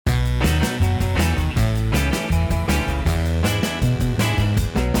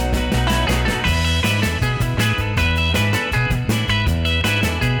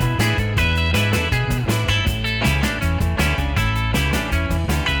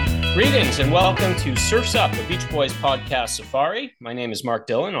Greetings and welcome to Surf's Up, a Beach Boys podcast safari. My name is Mark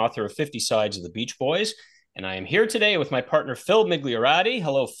Dillon, author of 50 Sides of the Beach Boys, and I am here today with my partner Phil Migliorati.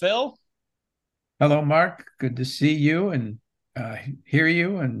 Hello, Phil. Hello, Mark. Good to see you and hear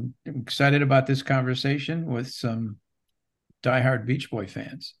you. And I'm excited about this conversation with some diehard Beach Boy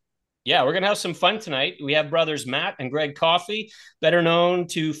fans. Yeah, we're going to have some fun tonight. We have brothers Matt and Greg Coffey, better known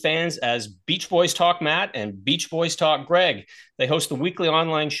to fans as Beach Boys Talk Matt and Beach Boys Talk Greg. They host the weekly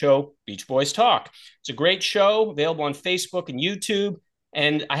online show, Beach Boys Talk. It's a great show, available on Facebook and YouTube.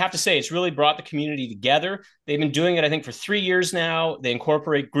 And I have to say, it's really brought the community together. They've been doing it, I think, for 3 years now. They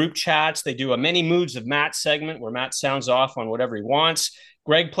incorporate group chats. They do a Many Moods of Matt segment where Matt sounds off on whatever he wants.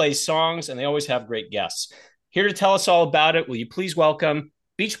 Greg plays songs, and they always have great guests. Here to tell us all about it, will you please welcome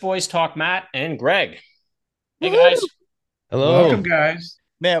Beach Boys Talk Matt and Greg. Hey, guys. Hello. Welcome, guys.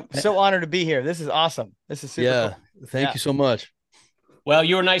 Man, so honored to be here. This is awesome. This is super cool. Thank you so much. Well,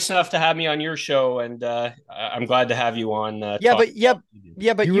 you were nice enough to have me on your show, and I'm glad to have you on. But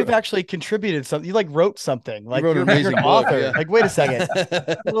you've actually contributed something. You wrote something. Like you wrote an amazing book, author. yeah. Like, wait a second,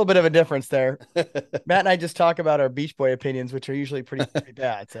 a little bit of a difference there. Matt and I just talk about our Beach Boy opinions, which are usually pretty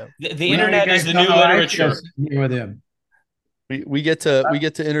bad. So the internet is the new literature. Here with him. We get to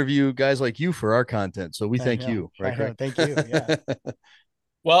interview guys like you for our content, so we thank you. Right, Greg? Thank you. Yeah.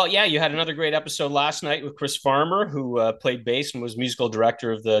 Well, yeah, you had another great episode last night with Chris Farmer, who played bass and was musical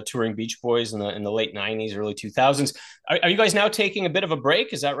director of the touring Beach Boys in the late 90s, early 2000s. Are you guys now taking a bit of a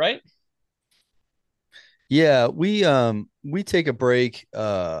break? Is that right? Yeah, we take a break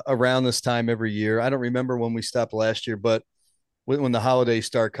around this time every year. I don't remember when we stopped last year, but when the holidays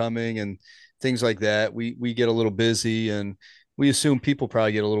start coming and things like that, we get a little busy, and we assume people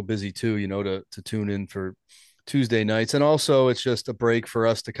probably get a little busy too, to tune in for Tuesday nights. And also it's just a break for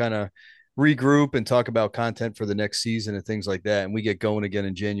us to kind of regroup and talk about content for the next season and things like that. And we get going again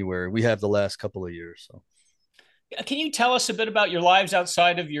in January. We have the last couple of years. So can you tell us a bit about your lives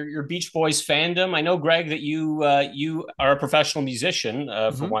outside of your Beach Boys fandom? I know, Greg, that you are a professional musician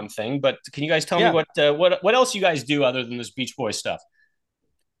for one thing, but can you guys tell me what else you guys do other than this Beach Boys stuff?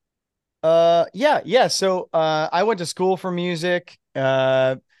 So I went to school for music,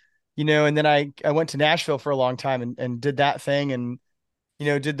 and then I went to Nashville for a long time and did that thing, and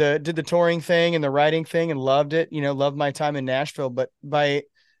did the touring thing and the writing thing and loved it. Loved my time in Nashville, but by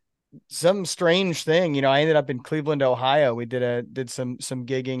some strange thing, I ended up in Cleveland, Ohio. We did some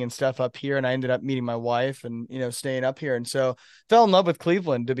gigging and stuff up here, and I ended up meeting my wife and staying up here, and so fell in love with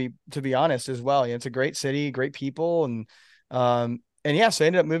Cleveland to be honest as well. It's a great city, great people, and so I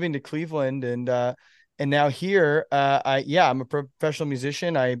ended up moving to Cleveland, and now here, I'm a professional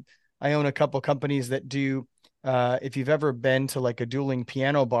musician. I own a couple companies that do, if you've ever been to like a dueling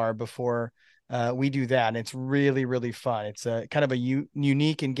piano bar before, we do that. And it's really, really fun. It's a kind of a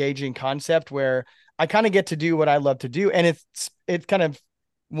unique, engaging concept where I kind of get to do what I love to do. And it's kind of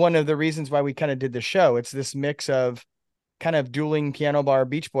one of the reasons why we kind of did the show. It's this mix of kind of dueling piano bar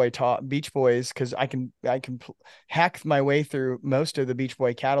Beach Boys, because I can hack my way through most of the Beach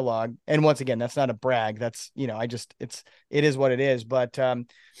Boy catalog. And once again, that's not a brag. That's it is what it is. But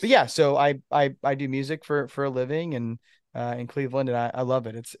yeah, so I do music for a living and in Cleveland, and I love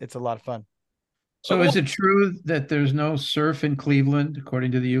it. It's a lot of fun. So is it true that there's no surf in Cleveland,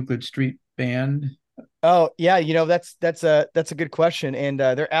 according to the Euclid Street Band? Oh yeah, that's a good question, and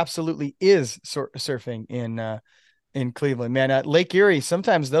there absolutely is surfing in Cleveland, man. Lake Erie,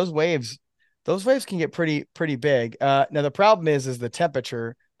 sometimes those waves can get pretty big. Now the problem is the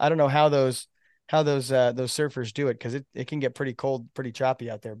temperature. I don't know how those surfers do it, because it can get pretty cold, pretty choppy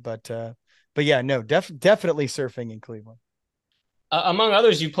out there. But yeah, no, definitely surfing in Cleveland. Among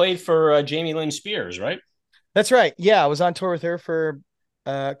others, you played for Jamie Lynn Spears, right? That's right. Yeah, I was on tour with her for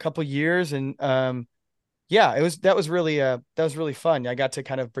a couple years, and that was really fun. I got to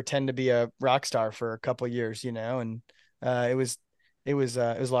kind of pretend to be a rock star for a couple of years, and it was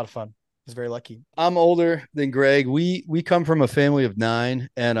a lot of fun. I was very lucky. I'm older than Greg. We come from a family of 9,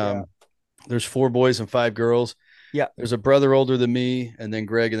 and there's 4 boys and 5 girls. Yeah. There's a brother older than me, and then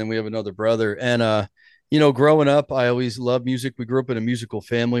Greg, and then we have another brother. And growing up, I always loved music. We grew up in a musical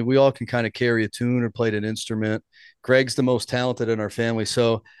family. We all can kind of carry a tune or played an instrument. Greg's the most talented in our family.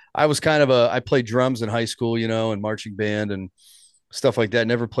 So I was I played drums in high school, and marching band and stuff like that.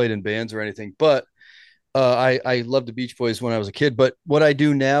 Never played in bands or anything, but I loved the Beach Boys when I was a kid. But what I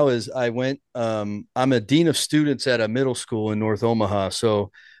do now is I'm a dean of students at a middle school in North Omaha.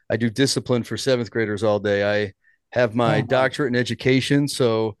 So I do discipline for 7th graders all day. I have my doctorate in education.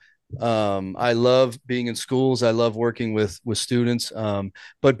 So I love being in schools. I love working with students.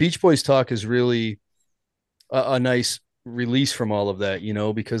 But Beach Boys Talk is really a nice release from all of that,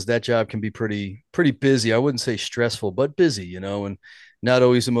 because that job can be pretty busy. I wouldn't say stressful, but busy, and not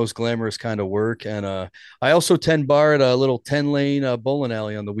always the most glamorous kind of work. And I also tend bar at a little 10-lane bowling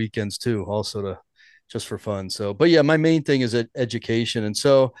alley on the weekends too, also to just for fun. So, but yeah, my main thing is education. And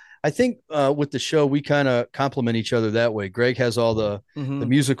so I think with the show, we kind of complement each other that way. Greg has all the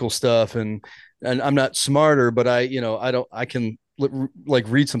musical stuff, and I'm not smarter, but I can like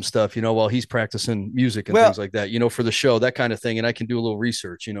read some stuff, while he's practicing music and things like that, for the show, that kind of thing. And I can do a little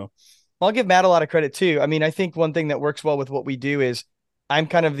research. I'll give Matt a lot of credit too. I mean, I think one thing that works well with what we do is I'm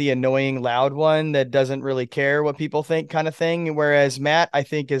kind of the annoying loud one that doesn't really care what people think kind of thing. Whereas Matt, I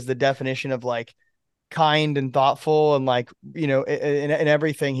think, is the definition of like kind and thoughtful and like, in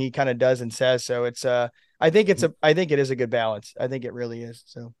everything he kind of does and says. So I think it is a good balance. I think it really is.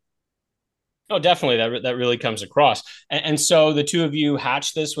 So. Oh, definitely. That really comes across. And so the two of you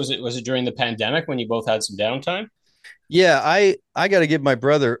hatched this. Was it during the pandemic when you both had some downtime? Yeah, I got to give my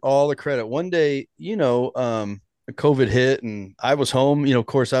brother all the credit. One day, COVID hit and I was home. Of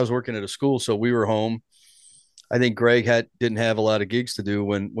course, I was working at a school, so we were home. I think Greg didn't have a lot of gigs to do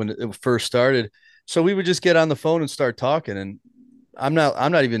when it first started, so we would just get on the phone and start talking. And I'm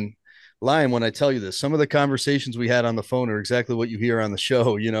not even lying when I tell you this. Some of the conversations we had on the phone are exactly what you hear on the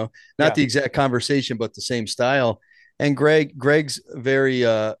show. Not the exact conversation, but the same style. And Greg's very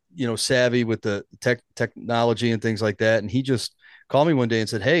savvy with the technology and things like that. And he just called me one day and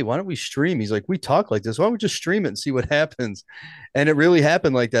said, "Hey, why don't we stream?" He's like, "We talk like this. Why don't we just stream it and see what happens?" And it really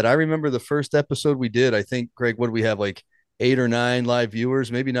happened like that. I remember the first episode we did. I think, Greg, what do we have, like 8 or 9 live viewers?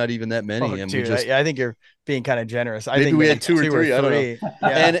 Maybe not even that many. And dude, I think you're being kind of generous. I think we had 2 or 3. I don't know.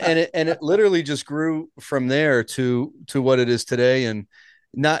 Yeah. And it literally just grew from there to what it is today. And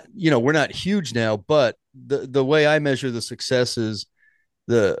not, we're not huge now, but the way I measure the success is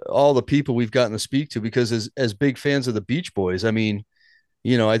all the people we've gotten to speak to, because as big fans of the Beach Boys, I mean,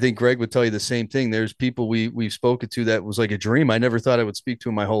 I think Greg would tell you the same thing. There's people we've spoken to that was like a dream. I never thought I would speak to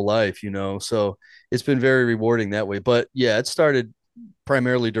in my whole life, so it's been very rewarding that way. But yeah, it started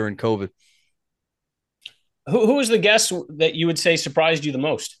primarily during COVID. Who was the guest that you would say surprised you the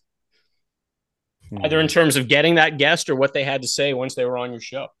most? Either in terms of getting that guest or what they had to say once they were on your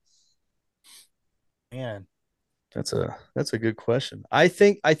show? Man, that's a good question. I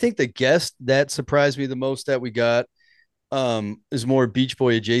think the guest that surprised me the most that we got is more Beach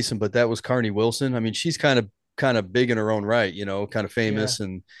Boy adjacent, but that was Carney Wilson. I mean, she's kind of big in her own right, kind of famous,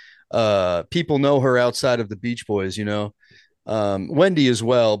 and people know her outside of the Beach Boys, Wendy as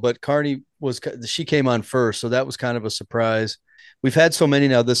well, but Carney she came on first, so that was kind of a surprise. We've had so many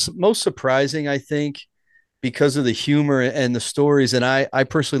now. This most surprising, I think, because of the humor and the stories, and I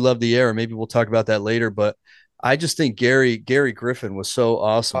personally love the era. Maybe we'll talk about that later, but I just think Gary Griffin was so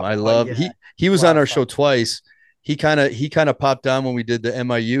awesome. I love he was on our show twice. He kind of popped on when we did the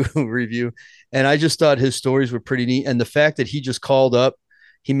MIU review, and I just thought his stories were pretty neat. And the fact that he just called up,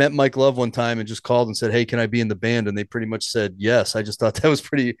 he met Mike Love one time and just called and said, "Hey, can I be in the band?" And they pretty much said yes. I just thought that was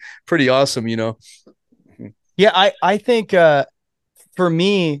pretty awesome, Yeah, I think for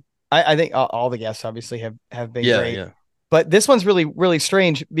me, I think all the guests obviously have been great. Yeah. But this one's really, really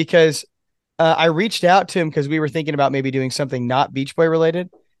strange because I reached out to him because we were thinking about maybe doing something not Beach Boy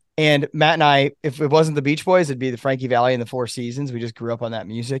related. And Matt and I, if it wasn't the Beach Boys, it'd be the Frankie Valli and the Four Seasons. We just grew up on that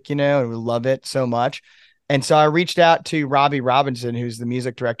music, and we love it so much. And so I reached out to Robbie Robinson, who's the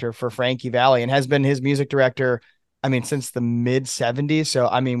music director for Frankie Valli and has been his music director, I mean, since the mid 70s. So,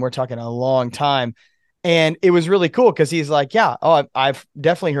 I mean, we're talking a long time. And it was really cool because he's like, yeah, I've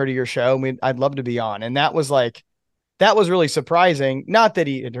definitely heard of your show. I'd love to be on. And that was really surprising. Not that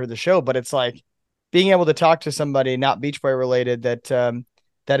he had heard the show, but it's like being able to talk to somebody not Beach Boy related that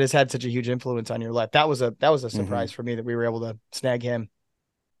has had such a huge influence on your life. That was a surprise for me that we were able to snag him.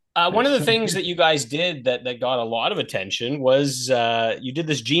 One of the things that you guys did that got a lot of attention was you did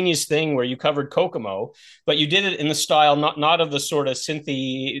this genius thing where you covered Kokomo, but you did it in the style not of the sort of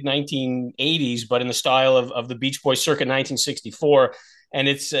synthy 1980s, but in the style of the Beach Boys circa 1964. And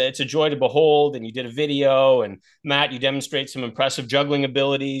it's a joy to behold. And you did a video, and Matt, you demonstrate some impressive juggling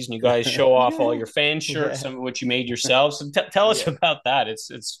abilities, and you guys show off all your fan shirts, some of which you made yourselves. So tell us about that.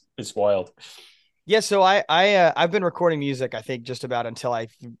 It's wild. Yeah, so I've been recording music, I think, just about until I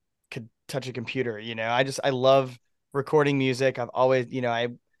could touch a computer. I love recording music. I've always, I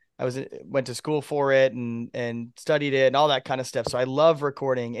went to school for it and studied it and all that kind of stuff. So I love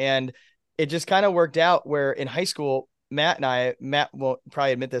recording, and it just kind of worked out where in high school, Matt won't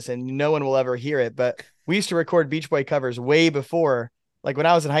probably admit this, and no one will ever hear it, but we used to record Beach Boy covers way before. Like when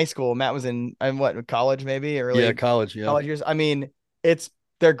I was in high school, Matt was in college, maybe early college years. I mean, it's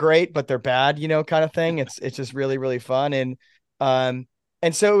they're great, but they're bad, kind of thing. It's just really, really fun. And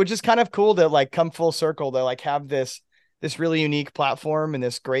so it was just kind of cool to like come full circle to like have this really unique platform and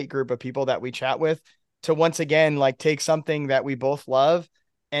this great group of people that we chat with to once again like take something that we both love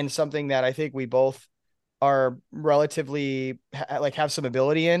and something that I think we both are relatively like have some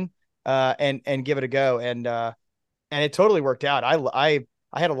ability in, and give it a go. And it totally worked out. I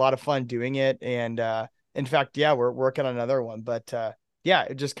had a lot of fun doing it. And in fact, yeah, we're working on another one. But yeah,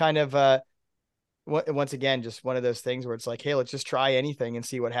 it just kind of once again, just one of those things where it's like, hey, let's just try anything and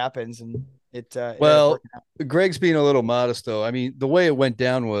see what happens. And it ended up Well, working out. Greg's being a little modest though. I mean, the way it went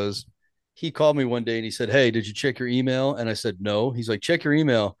down was he called me one day and he said, "Hey, did you check your email?" And I said, "No." He's like, "Check your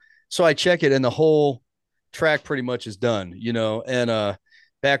email." So I check it and the whole track pretty much is done, and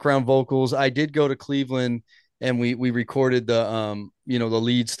background vocals. I did go to Cleveland and we recorded the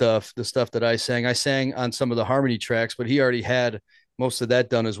lead stuff, the stuff that I sang. I sang on some of the harmony tracks, but he already had most of that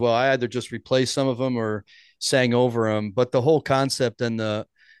done as well. I either just replaced some of them or sang over them, but the whole concept and the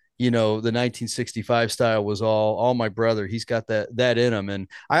 1965 style was all my brother. He's got that in him. And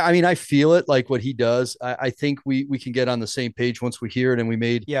I mean, I feel it like what he does. I think we can get on the same page once we hear it, and we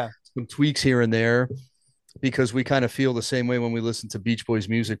made Yeah. some tweaks here and there because we kind of feel the same way when we listen to Beach Boys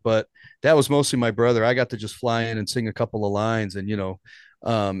music. But that was mostly my brother. I got to just fly in and sing a couple of lines and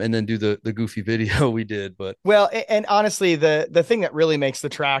and then do the goofy video we did. But Well, and honestly, the thing that really makes the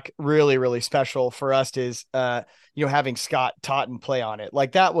track really, really special for us is having Scott Totten play on it.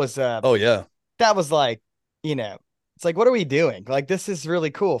 Like oh yeah, that was like, it's like, what are we doing? Like, this is really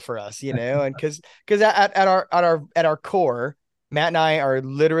cool for us, and because at our core, Matt and I are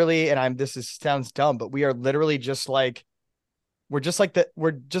literally, and sounds dumb, but we are literally just like, we're just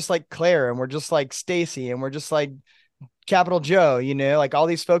like Claire, and we're just like Stacy, and we're just like Capital Joe, like all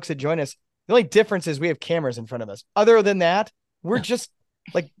these folks that join us. The only difference is we have cameras in front of us. Other than that, we're just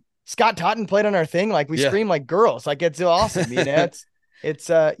like Scott Totten played on our thing. Like we yeah. scream like girls. Like it's awesome. It's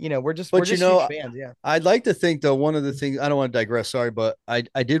we're just huge fans. Yeah. I'd like to think though, one of the things, I don't want to digress, sorry, but I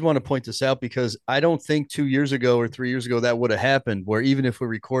did want to point this out because I don't think 2 years ago or 3 years ago that would have happened, where even if we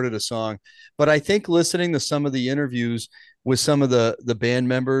recorded a song, but I think listening to some of the interviews with some of the band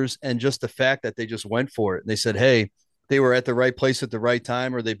members and just the fact that they just went for it and they said, hey, they were at the right place at the right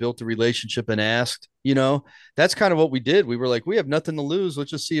time, or they built a relationship and asked, that's kind of what we did. We were like, we have nothing to lose.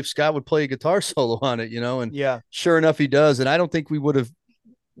 Let's just see if Scott would play a guitar solo on it, and Yeah. sure enough, he does. And I don't think we would have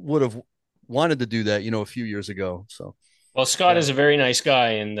wanted to do that, a few years ago. So, Well, Scott is a very nice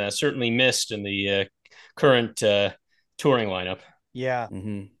guy and certainly missed in the current touring lineup. Yeah.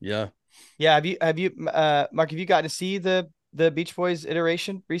 Yeah. Yeah. Have you, Mark, have you gotten to see the Beach Boys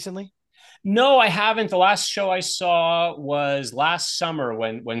iteration recently? No, I haven't. The last show I saw was last summer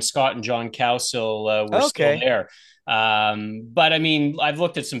when Scott and John Cowsill were still Okay. there. But I mean, I've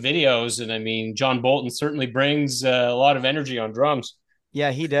looked at some videos, and I mean, John Bolton certainly brings a lot of energy on drums.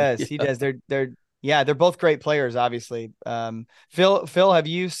 Yeah, he does. He Yeah. does. They're both great players, obviously. Phil, have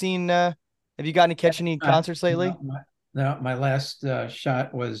you have you gotten to catch any concerts lately? My last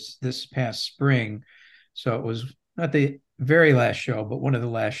shot was this past spring, so it was not the very last show, but one of the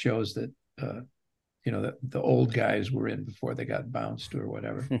last shows that the old guys were in before they got bounced or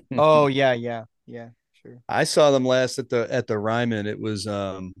whatever. Oh yeah, sure. I saw them last at the Ryman. It was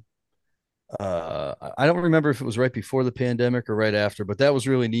I don't remember if it was right before the pandemic or right after, but that was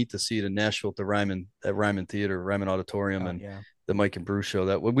really neat to see it in Nashville at Ryman Theater, Ryman Auditorium, and Yeah. the Mike and Bruce show.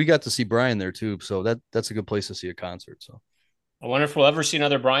 That we got to see Brian there too, so that's a good place to see a concert. So I wonder if we'll ever see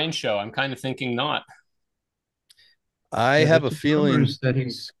another Brian show. I'm kind of thinking not. I Yeah, have a there's feeling rumors that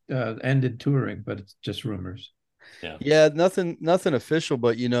he's ended touring, but it's just rumors. Yeah, nothing official,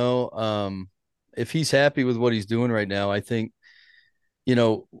 but if he's happy with what he's doing right now, I think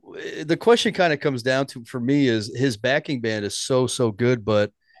the question kind of comes down to for me is his backing band is so good,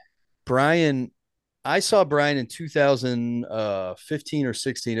 but Brian, I saw Brian in 2015 or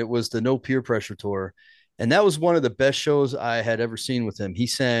 16. It was the No Peer Pressure tour, and that was one of the best shows I had ever seen with him. He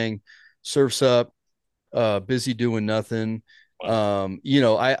sang "Surfs Up," "Busy Doing Nothing." Wow.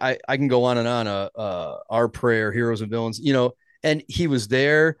 I can go on and on. Our Prayer, Heroes and Villains. And he was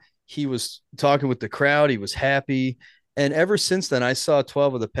there. He was talking with the crowd. He was happy. And ever since then, I saw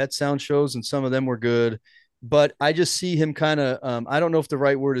 12 of the Pet Sound shows, and some of them were good. But I just see him kind of, I don't know if the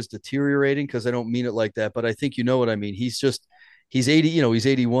right word is deteriorating, because I don't mean it like that, but I think you know what I mean. He's 80, he's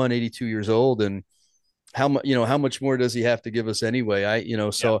 81, 82 years old. And how much more does he have to give us anyway?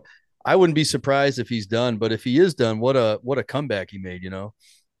 So I wouldn't be surprised if he's done, but if he is done, what a comeback he made,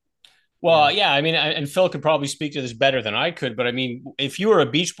 Well, yeah, I mean, and Phil could probably speak to this better than I could, but I mean, if you were a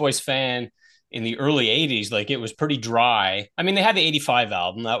Beach Boys fan in the early 80s, like it was pretty dry. I mean, they had the 85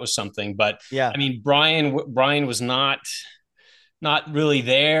 album, that was something, but Yeah. I mean, Brian was not really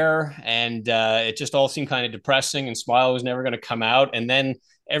there, and it just all seemed kind of depressing, and Smile was never going to come out. And then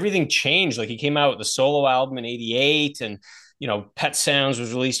everything changed. Like he came out with the solo album in 88, and Pet Sounds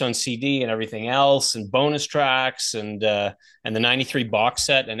was released on CD and everything else, and bonus tracks, and the 93 box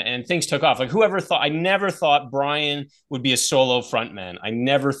set, and things took off. Like whoever thought, I never thought Brian would be a solo frontman. I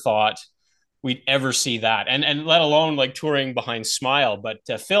never thought we'd ever see that, and let alone like touring behind Smile. But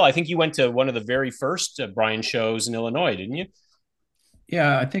Phil, I think you went to one of the very first Brian shows in Illinois, didn't you?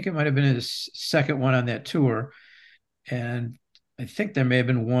 Yeah, I think it might have been his second one on that tour. And I think there may have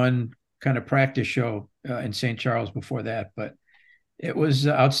been one kind of practice show in St. Charles before that, but it was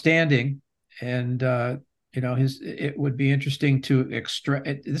outstanding. And, it would be interesting to extract,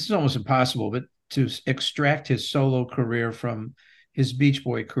 this is almost impossible, but to extract his solo career from his Beach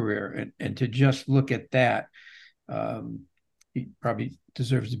Boy career and to just look at that. He probably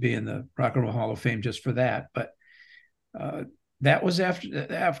deserves to be in the Rock and Roll Hall of Fame just for that. But uh, that was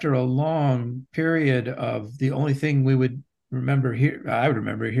after a long period of the only thing we would remember here. I would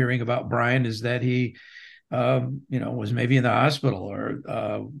remember hearing about Brian is that he, was maybe in the hospital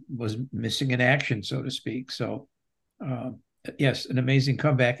or was missing in action, so to speak. So, uh, yes, an amazing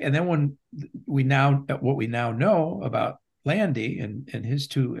comeback. And then when what we now know about Landy and his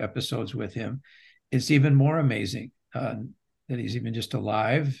two episodes with him, it's even more amazing. That he's even just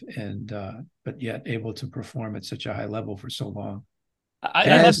alive and but yet able to perform at such a high level for so long.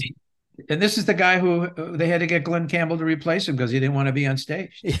 I love And this is the guy who they had to get Glenn Campbell to replace him because he didn't want to be on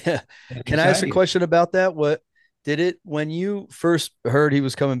stage. Yeah. Can I ask a question about that? What did it when you first heard he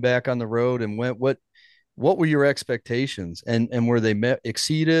was coming back on the road and what were your expectations and were they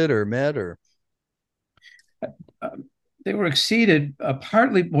exceeded or met or Uh, they were exceeded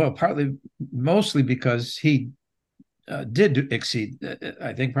partly mostly because he did exceed,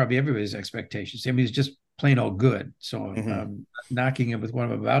 I think, probably everybody's expectations. I mean, he's just plain old good. So knocking him with what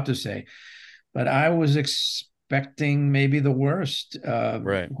I'm about to say, but I was expecting maybe the worst.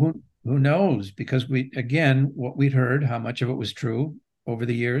 Right. Who knows? Because what we'd heard, how much of it was true over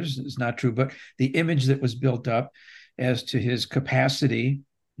the years is not true, but the image that was built up as to his capacity,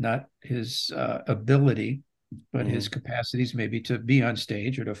 not his ability, but his capacities maybe to be on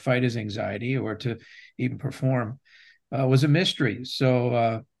stage or to fight his anxiety or to even perform was a mystery.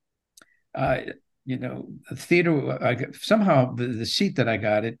 So, the theater, somehow the seat that I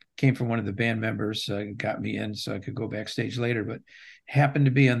got, it came from one of the band members, got me in so I could go backstage later, but happened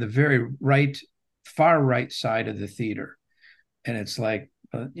to be on the very far right side of the theater. And it's like,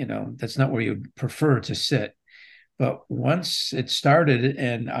 that's not where you prefer to sit. But once it started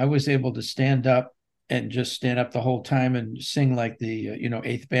and I was able to stand up and just stand up the whole time and sing like the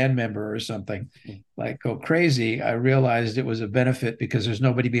eighth band member or something, like go crazy, I realized it was a benefit because there's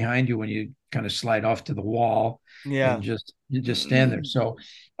nobody behind you when you kind of slide off to the wall and you just stand there. So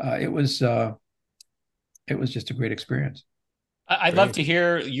it was just a great experience. I'd love to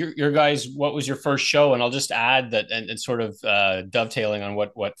hear your guys. What was your first show? And I'll just add that, and sort of dovetailing on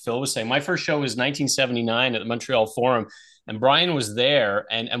what Phil was saying. My first show was 1979 at the Montreal Forum, and Brian was there.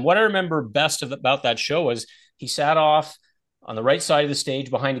 And what I remember best about that show was he sat off on the right side of the stage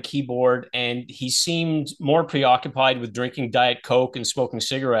behind a keyboard, and he seemed more preoccupied with drinking Diet Coke and smoking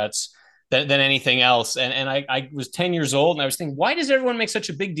cigarettes than anything else. And I was 10 years old and I was thinking, why does everyone make such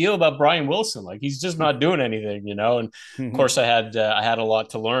a big deal about Brian Wilson? Like he's just not doing anything, And of course I had a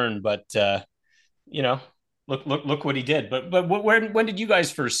lot to learn, but look what he did. But when did you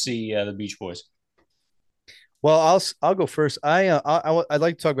guys first see the Beach Boys? Well, I'll go first. I'd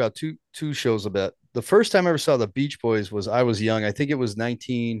like to talk about two shows about the first time I ever saw the Beach Boys was I was young. I think it was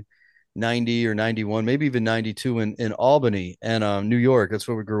 1990 or 91, maybe even 92 in Albany and New York. That's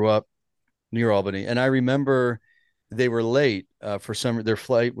where we grew up, near Albany. And I remember they were late for their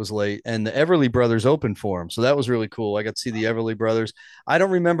flight was late and the Everly Brothers opened for them. So that was really cool. I got to see the Everly Brothers. I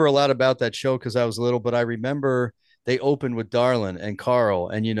don't remember a lot about that show because I was little, but I remember they opened with Darlin and Carl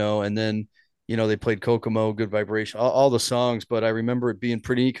and then, they played Kokomo, Good Vibration, all the songs, but I remember it being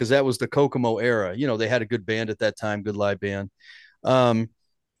pretty neat because that was the Kokomo era. They had a good band at that time, good live band.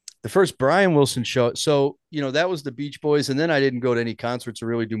 The first Brian Wilson show. So, that was the Beach Boys. And then I didn't go to any concerts or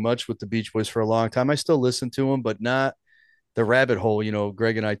really do much with the Beach Boys for a long time. I still listen to them, but not the rabbit hole,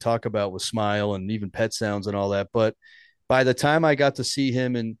 Greg and I talk about with Smile and even Pet Sounds and all that. But by the time I got to see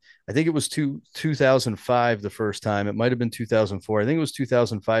him, and I think it was 2005 the first time, it might have been 2004. I think it was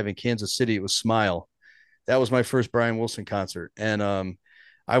 2005 in Kansas City. It was Smile. That was my first Brian Wilson concert. And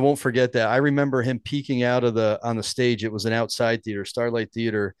I won't forget that. I remember him peeking out on the stage. It was an outside theater, Starlight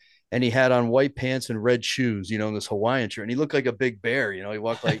Theater. and he had on white pants and red shoes, in this Hawaiian shirt, and he looked like a big bear, he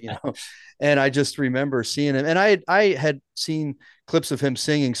walked like, and I just remember seeing him, and I had seen clips of him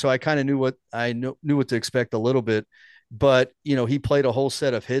singing, so I kind of knew what to expect a little bit, but he played a whole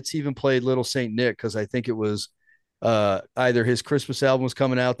set of hits. He even played Little Saint Nick, because I think it was either his Christmas album was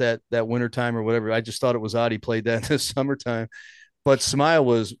coming out that winter time or whatever. I just thought it was odd he played that this summertime, but Smile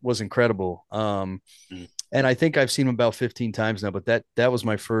was incredible. And I think I've seen him about 15 times now, but that was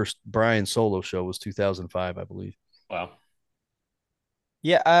my first Brian solo show, was 2005, I believe. Wow.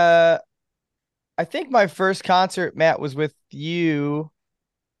 Yeah. I think my first concert, Matt, was with you,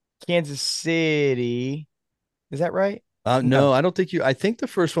 Kansas City. Is that right? No, I don't think I think the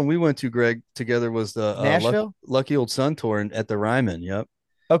first one we went to, Greg, together was the Nashville? Lucky Old Sun tour at the Ryman. Yep.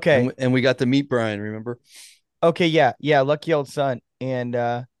 Okay. And we got to meet Brian, remember? Okay. Yeah. Yeah. Lucky Old Sun. And,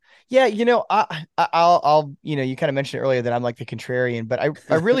 yeah, I'll, you kind of mentioned earlier that I'm like the contrarian, but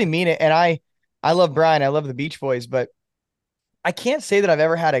I really mean it. And I love Brian. I love the Beach Boys, but I can't say that I've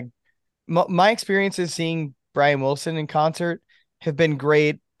ever had my experiences seeing Brian Wilson in concert have been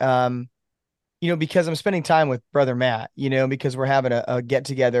great. Because I'm spending time with brother Matt, because we're having a get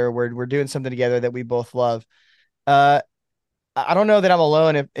together, we're doing something together that we both love. I don't know that I'm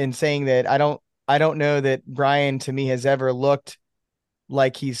alone in saying that. I don't know that Brian to me has ever looked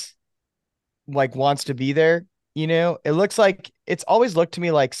like he's like wants to be there. It looks like it's always looked to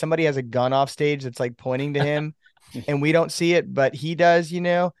me like somebody has a gun off stage that's like pointing to him and we don't see it, but he does,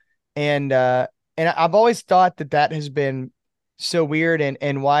 and I've always thought that has been so weird,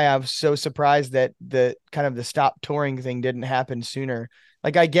 and why I'm so surprised that the kind of the stop touring thing didn't happen sooner.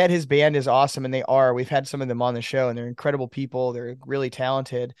 Like, I get his band is awesome, and we've had some of them on the show, and they're incredible people. They're really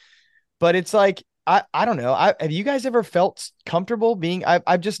talented, but it's like, I don't know. Have you guys ever felt comfortable being,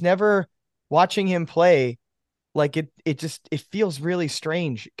 I've just never watching him play. Like it feels really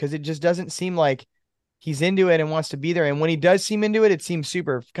strange because it just doesn't seem like he's into it and wants to be there. And when he does seem into it, it seems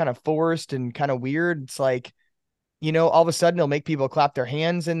super kind of forced and kind of weird. It's like, all of a sudden he'll make people clap their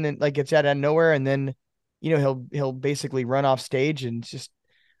hands and then like it's out of nowhere. And then, he'll basically run off stage and just,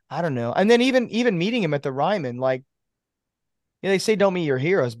 I don't know. And then even meeting him at the Ryman, like, they say don't meet your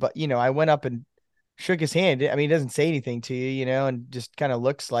heroes, but I went up and shook his hand. I mean, he doesn't say anything to you, and just kind of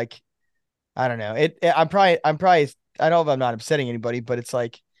looks like, I don't know. I'm probably, I don't know if I'm not upsetting anybody, but it's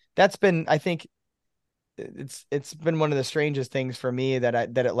like, that's been, I think it's been one of the strangest things for me that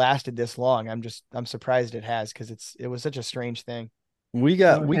it lasted this long. I'm surprised it has, because it was such a strange thing. We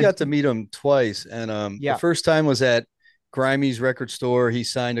got to meet him twice, and Yeah. the first time was at Grimey's record store. He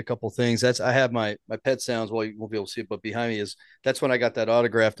signed a couple things. I have my Pet Sounds. Well, you won't be able to see it, but behind me that's when I got that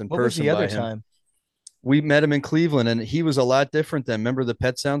autographed in What was person the other by him. time? We met him in Cleveland, and he was a lot different then. Remember the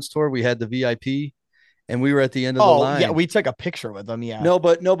Pet Sounds tour? We had the VIP, and we were at the end of the line. Yeah, we took a picture with him. Yeah. No,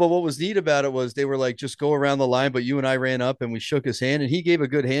 but what was neat about it was they were like, just go around the line, but you and I ran up and we shook his hand, and he gave a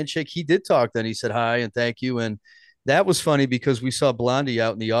good handshake. He did talk then. He said hi and thank you. And that was funny because we saw Blondie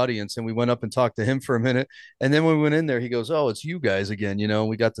out in the audience, and we went up and talked to him for a minute. And then when we went in there, he goes, "Oh, it's you guys again."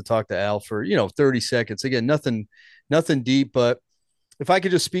 We got to talk to Al for, 30 seconds. Again, nothing deep, but if I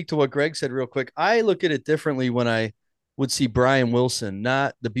could just speak to what Greg said real quick, I look at it differently when I would see Brian Wilson,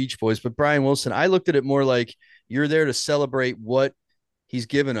 not the Beach Boys, but Brian Wilson. I looked at it more like you're there to celebrate what he's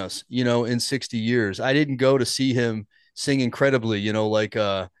given us, in 60 years. I didn't go to see him sing incredibly, like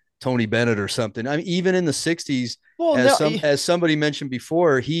Tony Bennett or something. I mean, even in the 60s, as somebody mentioned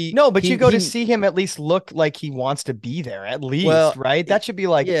before, you go to see him at least look like he wants to be there, at least, right? That should be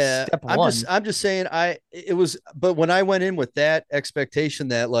like step one. I'm just saying but when I went in with that expectation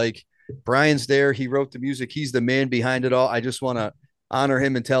that like Brian's there, he wrote the music, he's the man behind it all, I just want to honor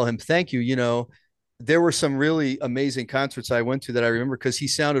him and tell him thank you. There were some really amazing concerts I went to that I remember because he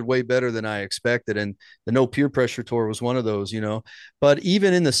sounded way better than I expected. And the No Peer Pressure tour was one of those, but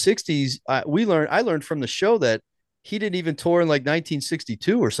even in the 60s, I learned from the show that he didn't even tour in like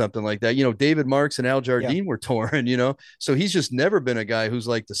 1962 or something like that. David Marks and Al Jardine were touring, so he's just never been a guy who's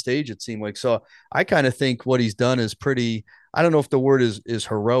like the stage, it seemed like. So I kind of think what he's done is pretty, I don't know if the word is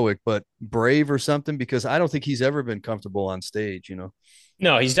heroic, but brave or something, because I don't think he's ever been comfortable on stage,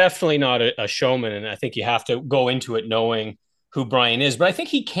 No, he's definitely not a showman, and I think you have to go into it knowing who Brian is. But I think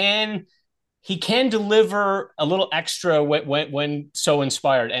he can deliver a little extra when so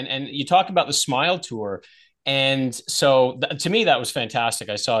inspired. And you talk about the Smile tour, and so to me that was fantastic.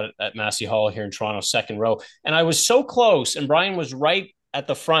 I saw it at Massey Hall here in Toronto, second row, and I was so close, and Brian was right at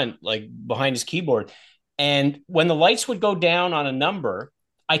the front, like behind his keyboard. And when the lights would go down on a number,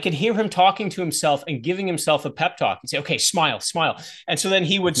 I could hear him talking to himself and giving himself a pep talk and say, okay, smile, smile. And so then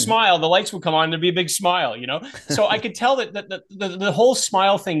he would smile, the lights would come on, there'd be a big smile, you know? So I could tell that the whole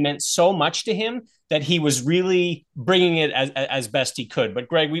smile thing meant so much to him that he was really bringing it as best he could. But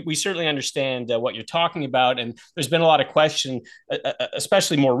Greg, we certainly understand what you're talking about. And there's been a lot of question,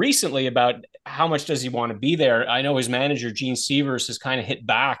 especially more recently, about how much does he want to be there? I know his manager, Gene Sievers, has kind of hit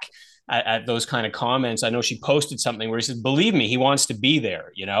back at those kind of comments. I know she posted something where he said, believe me, he wants to be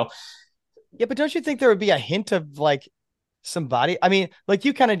there, you know? Yeah, but don't you think there would be a hint of like somebody? I mean, like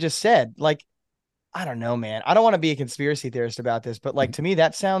you kind of just said, like, I don't know, man. I don't want to be a conspiracy theorist about this, but like to me,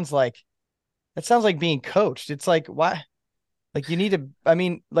 that sounds like being coached. It's like, why? Like you need to, I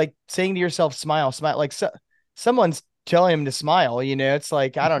mean, like saying to yourself, smile, smile, like someone's telling him to smile, you know, it's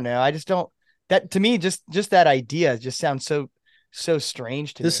like, I don't know. I just don't, that to me, just that idea just sounds so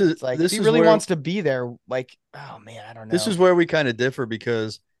strange to me. It's like, if he really wants to be there, like, oh man, I don't know. This is where we kind of differ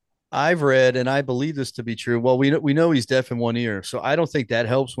because I've read, and I believe this to be true. Well, we know he's deaf in one ear, so I don't think that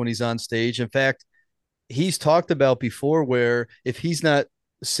helps when he's on stage. In fact, he's talked about before where if he's not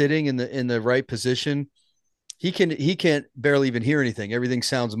sitting in the right position, he can't barely even hear anything. Everything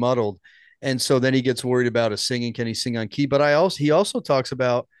sounds muddled. And so then he gets worried about his singing. Can he sing on key? But he also talks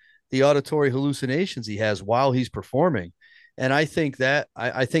about the auditory hallucinations he has while he's performing. And I think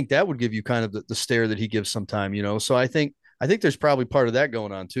I think that would give you kind of the stare that he gives sometime, you know? So I think there's probably part of that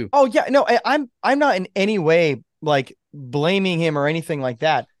going on too. Oh yeah. No, I'm not in any way like blaming him or anything like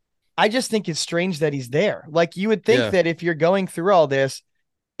that. I just think it's strange that he's there. Like you would think that if you're going through all this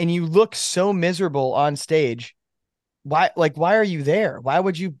and you look so miserable on stage, why are you there? Why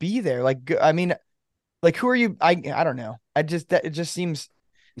would you be there? Like, I mean, like, who are you? I don't know. It just seems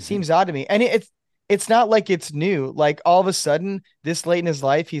odd to me. And it's not like it's new. Like all of a sudden this late in his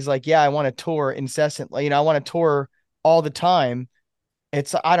life, he's like, yeah, I want to tour incessantly. You know, I want to tour all the time.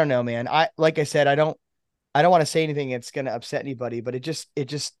 I don't know, man. Like I said, I don't want to say anything that's going to upset anybody, but it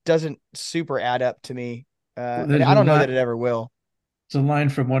just doesn't super add up to me. And I don't know that it ever will. It's a line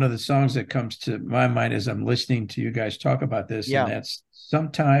from one of the songs that comes to my mind as I'm listening to you guys talk about this. Yeah. And that's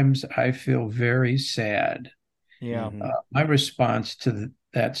sometimes I feel very sad. Yeah. My response to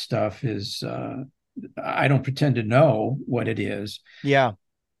that stuff is I don't pretend to know what it is. Yeah.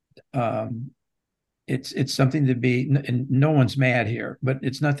 It's something to be, and no one's mad here, but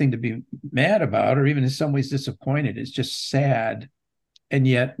it's nothing to be mad about or even in some ways disappointed. It's just sad. And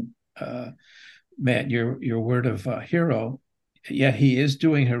yet, Matt, your word of hero, yeah, he is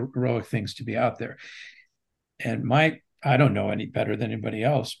doing heroic things to be out there. And I don't know any better than anybody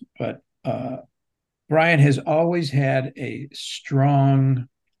else, but Brian has always had a strong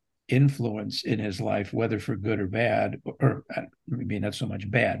influence in his life, whether for good or bad, or maybe not so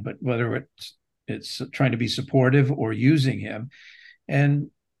much bad, but whether it's trying to be supportive or using him. And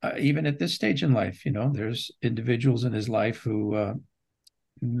even at this stage in life, you know, there's individuals in his life who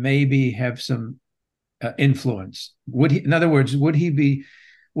maybe have some influence. In other words, would he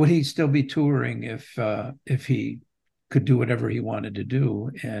still be touring if he could do whatever he wanted to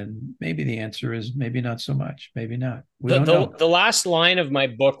do? And maybe the answer is maybe not so much, maybe not. We don't know. The last line of my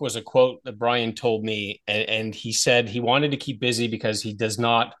book was a quote that Brian told me, and he said he wanted to keep busy because he does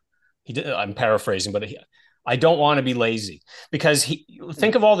not. I'm paraphrasing, but I don't want to be lazy because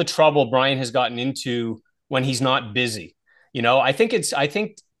think of all the trouble Brian has gotten into when he's not busy. You know, I think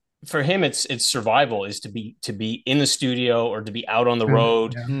for him, it's survival is to be in the studio or to be out on the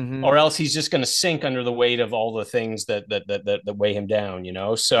road, or else he's just going to sink under the weight of all the things that weigh him down. You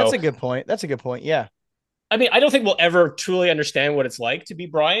know, so that's a good point. Yeah. I mean, I don't think we'll ever truly understand what it's like to be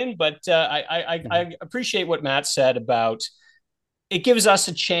Brian, but I appreciate what Matt said about it gives us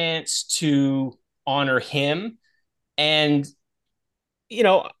a chance to honor him, and you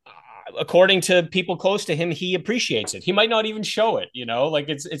know, according to people close to him, he appreciates it. He might not even show it, you know, like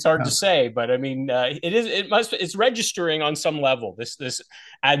it's hard to say, but I mean, it's registering on some level, this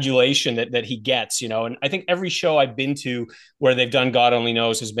adulation that he gets, you know. And I think every show I've been to where they've done God Only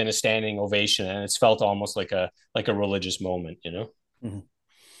Knows has been a standing ovation, and it's felt almost like a religious moment, you know? Mm-hmm.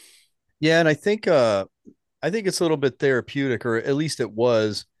 Yeah. And I think it's a little bit therapeutic, or at least it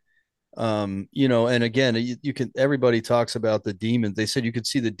was. You know, and again, you can, everybody talks about the demons. They said you could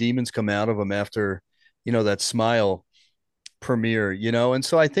see the demons come out of him after, you know, that Smile premiere, you know. And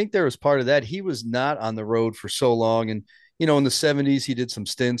so I think there was part of that. He was not on the road for so long. And, you know, in the 70s, he did some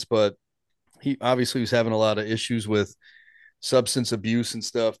stints, but he obviously was having a lot of issues with substance abuse and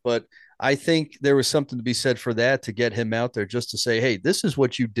stuff. But I think there was something to be said for that, to get him out there just to say, hey, this is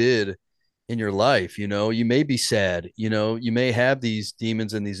what you did in your life. You know, you may be sad, you know, you may have these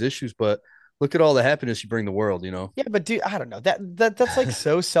demons and these issues, but Look at all the happiness you bring the world, you know? Yeah, but dude, I don't know. That's like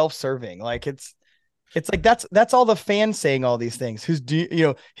so self-serving. Like it's like that's all the fans saying all these things. His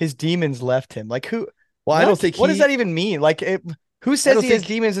demons left him. Like who Well, I don't think what does that even mean? Like who says he has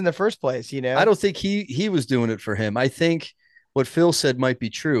demons in the first place, you know? I don't think he was doing it for him. I think what Phil said might be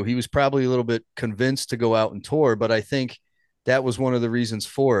true. He was probably a little bit convinced to go out and tour, but I think that was one of the reasons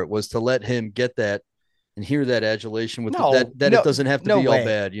for it, was to let him get that and hear that adulation with that it doesn't have to be all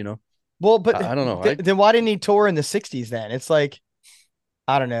bad, you know? Well, but I don't know. Then why didn't he tour in the 60s then? It's like,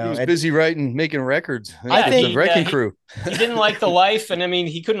 I don't know. He was busy writing, making records. I think the Wrecking Crew. He didn't like the life, and I mean,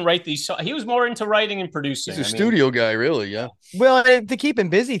 he couldn't write these songs. He was more into writing and producing. He's a studio guy, really. Yeah. Well, the keep him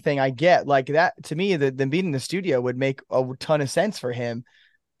busy thing, I get. Like that, to me, them being in the studio would make a ton of sense for him.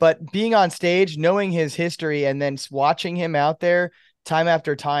 But being on stage, knowing his history, and then watching him out there time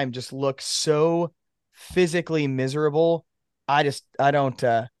after time just look so physically miserable. I don't,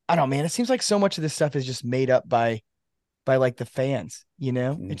 man. It seems like so much of this stuff is just made up by like the fans, you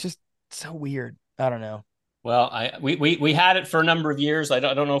know? It's just so weird. I don't know. Well, we had it for a number of years. I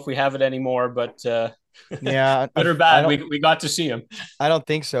don't know if we have it anymore, but yeah, good or bad, we got to see him. I don't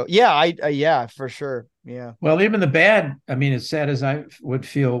think so. Yeah, yeah, for sure. Yeah. Well, even the bad, I mean, as sad as I would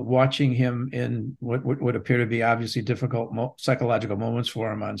feel watching him in what would appear to be obviously difficult psychological moments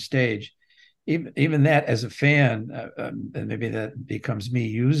for him on stage, even that as a fan, and maybe that becomes me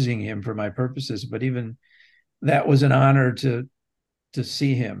using him for my purposes, but even that was an honor to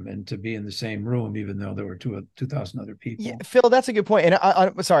see him and to be in the same room, even though there were 2,000 other people. Yeah, Phil, that's a good point. And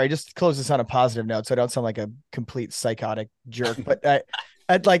I'm sorry, just to close this on a positive note, so I don't sound like a complete psychotic jerk. But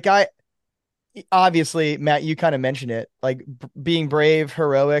I obviously, Matt, you kind of mentioned it, like being brave,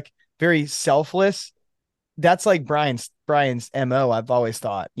 heroic, very selfless. That's like Brian's MO. I've always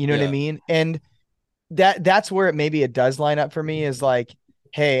thought, you know what I mean? And that's where it does line up for me, is like,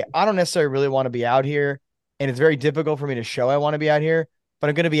 hey, I don't necessarily really want to be out here. And it's very difficult for me to show I want to be out here, but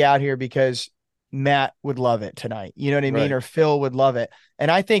I'm going to be out here because Matt would love it tonight. You know what I mean? Or Phil would love it.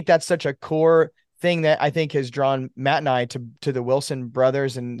 And I think that's such a core thing that I think has drawn Matt and I to the Wilson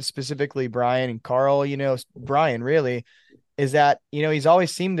brothers, and specifically Brian and Carl. You know, Brian really is that, you know, he's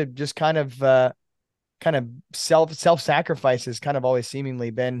always seemed to just kind of self-sacrifice has kind of always seemingly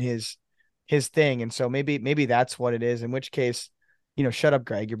been his thing. And so maybe that's what it is, in which case, you know, shut up,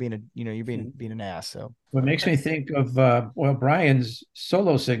 Greg. You're being an ass. So what makes me think of Brian's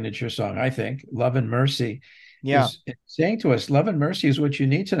solo signature song, I think, "Love and Mercy." Yeah, is saying to us, "Love and mercy is what you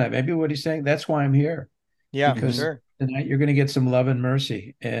need tonight." Maybe what he's saying, that's why I'm here. Yeah, because sure. Tonight you're going to get some love and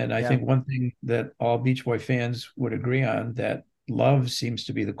mercy. And I think one thing that all Beach Boy fans would agree on, that love seems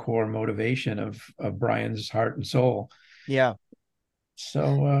to be the core motivation of Brian's heart and soul. Yeah.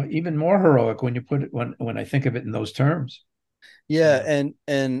 So even more heroic when you put it, when I think of it in those terms. Yeah,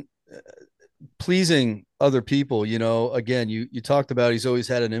 and pleasing other people, you know, again, you talked about he's always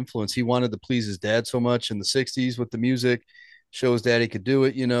had an influence. He wanted to please his dad so much in the 60s with the music, show his dad he could do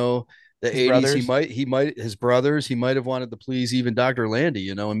it, you know. The his 80s, brothers. His brothers, he might have wanted to please even Dr. Landy,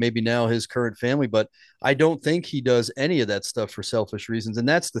 you know, and maybe now his current family, but I don't think he does any of that stuff for selfish reasons. And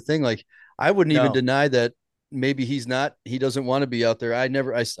that's the thing. Like, I wouldn't even deny that maybe he doesn't want to be out there.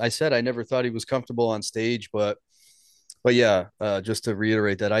 I said I never thought he was comfortable on stage, but yeah, just to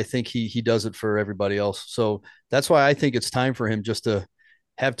reiterate that, I think he does it for everybody else. So that's why I think it's time for him just to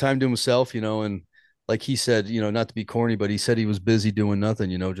have time to himself, you know. And like he said, you know, not to be corny, but he said he was busy doing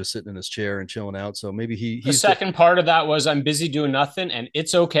nothing, you know, just sitting in his chair and chilling out. So maybe he's the second part of that was, I'm busy doing nothing, and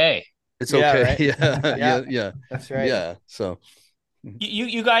it's okay. It's okay. Right? Yeah. That's right. Yeah. So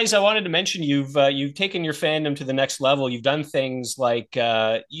you guys, I wanted to mention, you've taken your fandom to the next level. You've done things like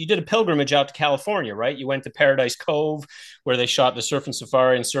you did a pilgrimage out to California, right? You went to Paradise Cove, where they shot the Surf and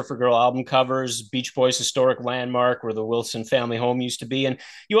Safari and Surfer Girl album covers, Beach Boys historic landmark where the Wilson family home used to be. And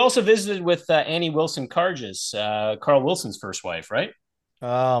you also visited with Annie Wilson Carges, Carl Wilson's first wife, right?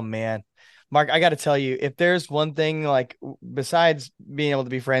 Oh man, Mark, I got to tell you, if there's one thing, like, besides being able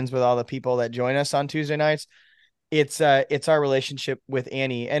to be friends with all the people that join us on Tuesday nights, it's our relationship with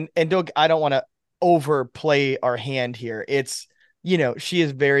Annie. And I don't want to overplay our hand here. It's, you know, she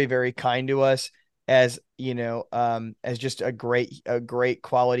is very, very kind to us, as, you know, as just a great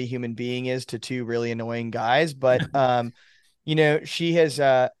quality human being is to two really annoying guys. But, you know, she's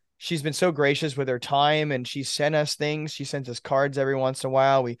been so gracious with her time, and she sent us things. She sends us cards every once in a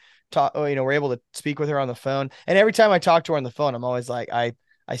while. We talk, you know, we're able to speak with her on the phone. And every time I talk to her on the phone, I'm always like, I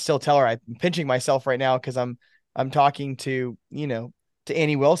still tell her, I'm pinching myself right now, because I'm talking to, you know, to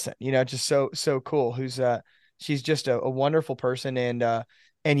Annie Wilson, you know, just so cool. She's just a wonderful person.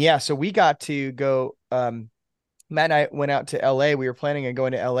 And yeah, so we got to go Matt and I went out to LA. We were planning on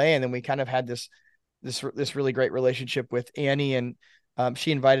going to LA, and then we kind of had this really great relationship with Annie, and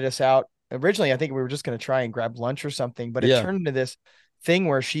she invited us out. Originally, I think we were just going to try and grab lunch or something, but it Yeah. turned into this thing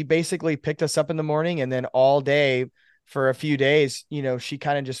where she basically picked us up in the morning, and then all day for a few days, she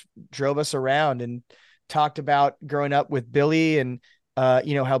kind of just drove us around and talked about growing up with Billy, and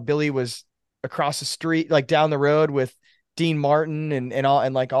how Billy was across the street, like down the road with Dean Martin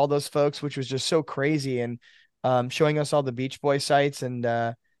and like all those folks, which was just so crazy, and showing us all the Beach Boy sites, and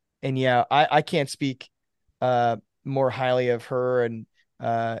yeah, I can't speak more highly of her, and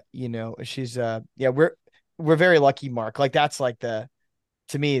she's yeah, we're very lucky, Mark. Like that's like to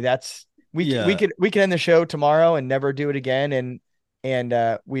me, that's we could end the show tomorrow and never do it again,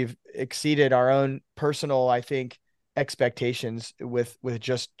 and we've exceeded our own personal, I think, expectations with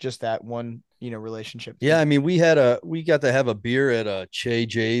just that one relationship. Yeah, I mean, we got to have a beer at Che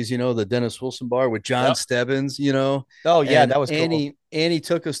J's, the Dennis Wilson bar with John Stebbins, Oh yeah, and that was cool. Annie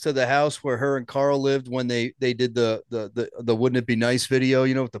took us to the house where her and Carl lived when they did the Wouldn't It Be Nice video,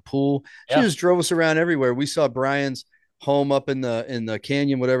 with the pool. She Yeah. just drove us around everywhere. We saw Brian's home up in the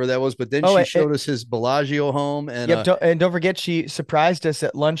canyon, whatever that was, but then Oh, she showed us his Bellagio home, and yep, and don't forget she surprised us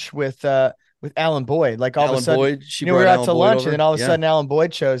at lunch with Alan Boyd. Like all of a Alan sudden, Boyd. She we brought were out Alan to Boyd lunch, over. and then all of a Yeah. sudden Alan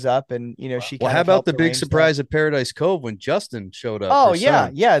Boyd shows up, and she Well, kind how of about helped the big arrange surprise stuff. at Paradise Cove when Justin showed up? Oh her yeah,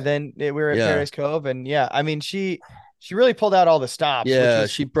 son. yeah. Then we were at Yeah. Paradise Cove, and yeah, I mean she really pulled out all the stops, which Yeah,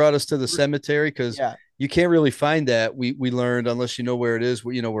 was she brought us to the cemetery because yeah. you can't really find that. We learned unless you know where it is.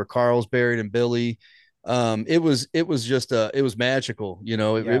 Where Carl's buried and Billy. It was just it was magical. It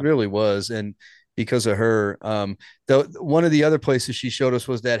Yeah. really was, and because of her, one of the other places she showed us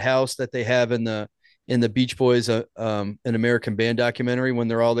was that house that they have in the Beach Boys an American Band documentary when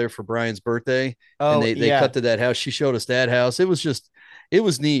they're all there for Brian's birthday, and Oh they yeah. cut to that house. She showed us that house. It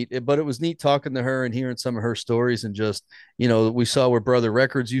was neat, but it was neat talking to her and hearing some of her stories, and just we saw where Brother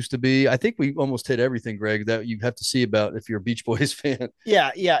Records used to be. I think we almost hit everything, Greg, that you have to see about if you're a Beach Boys fan.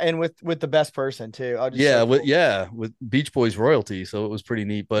 Yeah, yeah, and with the best person too. I'll just Yeah, so cool. with Beach Boys royalty, so it was pretty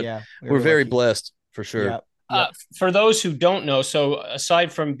neat. But Yeah, we're very lucky. blessed for sure. Yeah. Yep. For those who don't know, so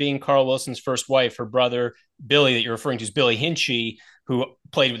aside from being Carl Wilson's first wife, her brother Billy, that you're referring to, is Billy Hinchy, who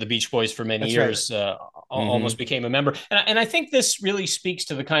played with the Beach Boys for many That's right. years, almost became a member. And I think this really speaks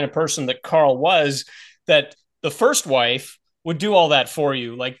to the kind of person that Carl was, that the first wife would do all that for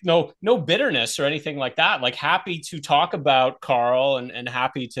you, like no bitterness or anything like that, like happy to talk about Carl, and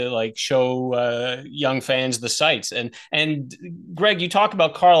happy to like show young fans the sights. And Greg, you talk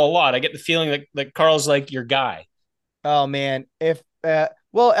about Carl a lot. I get the feeling that Carl's like your guy. Oh man, if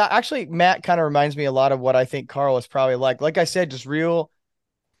well, actually, Matt kind of reminds me a lot of what I think Carl is probably like. Like I said, just real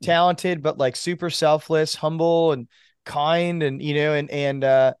talented, but like super selfless, humble, and kind, and and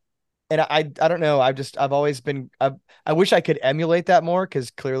I don't know. I've always been. I wish I could emulate that more,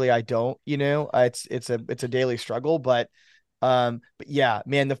 because clearly I don't. It's a daily struggle, but yeah,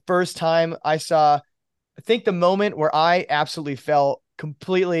 man. The first time I saw, I think the moment where I absolutely fell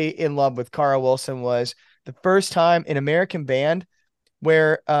completely in love with Carl Wilson was the first time in American Band,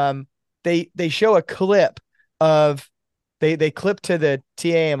 where they show a clip of they clip to the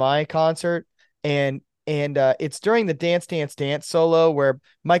TAMI concert, and it's during the Dance Dance Dance solo where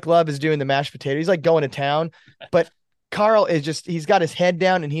Mike Love is doing the mashed potato. He's like going to town, but Carl is he's got his head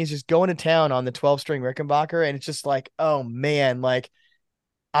down and he's just going to town on the 12-string Rickenbacker, and it's just like, oh man, like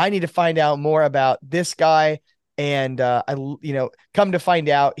I need to find out more about this guy. And come to find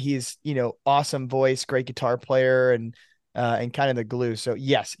out he's, awesome voice, great guitar player, and kind of the glue. So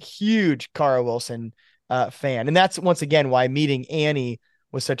yes, huge Carl Wilson fan. And that's once again why meeting Annie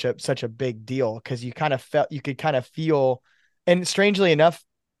was such a big deal, because you could kind of feel, and strangely enough,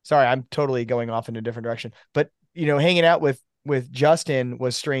 sorry, I'm totally going off in a different direction, but hanging out with Justin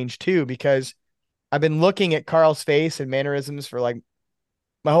was strange too, because I've been looking at Carl's face and mannerisms for like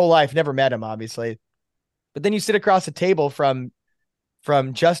my whole life, never met him obviously. But then you sit across the table from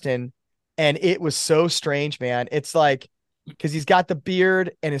Justin, and it was so strange, man. It's like, because he's got the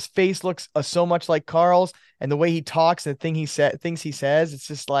beard and his face looks so much like Carl's, and the way he talks and the things he says, it's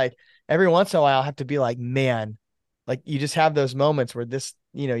just like every once in a while I have to be like, man, like you just have those moments where this,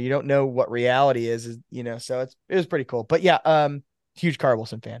 you don't know what reality is, so it was pretty cool. But yeah, huge Carl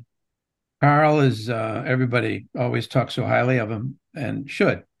Wilson fan. Carl is everybody always talks so highly of him, and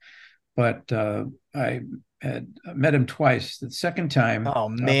should. But I had met him twice. The second time, Oh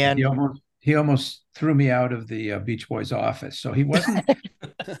man, he almost threw me out of the Beach Boys office. So he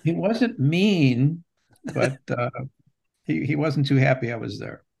wasn't mean, but he wasn't too happy I was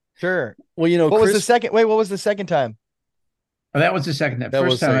there. sure. Well, What was Chris, the second? Wait, what was the second time? Oh, that was the second time. That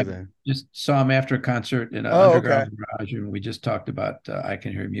First was time I second. just saw him after a concert in an Oh, okay. underground garage, and we just talked about I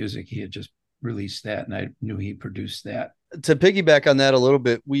Can Hear Music. He had just released that, and I knew he produced that. To piggyback on that a little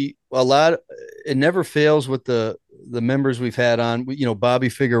bit, it never fails with the members we've had on. Bobby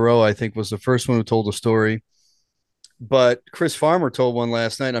Figueroa, I think, was the first one who told a story, but Chris Farmer told one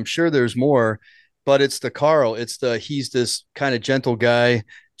last night. I'm sure there's more, but it's the Carl. He's this kind of gentle guy,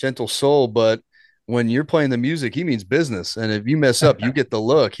 gentle soul, but when you're playing the music, he means business. And if you mess up, you get the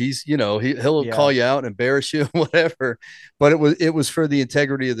look. He'll Yeah. call you out and embarrass you, whatever. But it was for the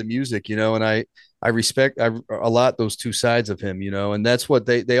integrity of the music, and I respect a lot those two sides of him, and that's what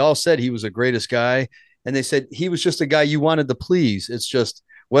they all said. He was the greatest guy. And they said he was just a guy you wanted to please. It's just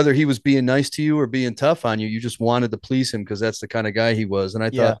whether he was being nice to you or being tough on you, you just wanted to please him because that's the kind of guy he was. And I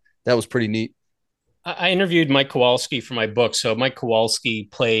Yeah. thought that was pretty neat. I interviewed Mike Kowalski for my book. So Mike Kowalski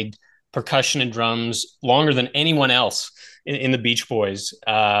played percussion and drums longer than anyone else in the Beach Boys.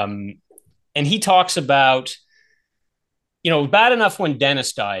 And he talks about, bad enough when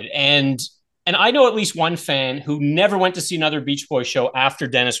Dennis died. And I know at least one fan who never went to see another Beach Boys show after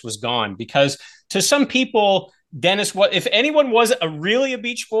Dennis was gone, because to some people, Dennis, if anyone was really a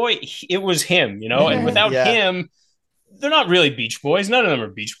Beach Boy, it was him, and without Yeah. him, they're not really Beach Boys. None of them are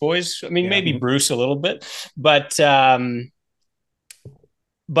Beach Boys. I mean, maybe Bruce a little bit, but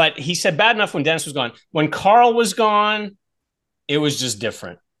he said bad enough when Dennis was gone. When Carl was gone, it was just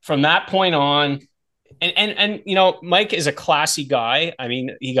different. From that point on, and Mike is a classy guy. I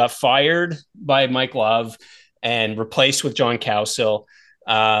mean, he got fired by Mike Love and replaced with John Cowsill.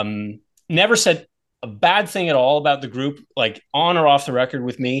 Never said a bad thing at all about the group, like on or off the record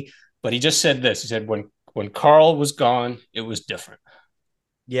with me. But he just said this. He said, when Carl was gone, it was different.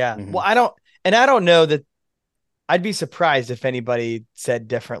 Yeah. Mm-hmm. Well, I don't know that. I'd be surprised if anybody said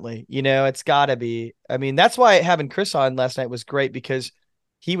differently. It's got to be. I mean, that's why having Chris on last night was great, because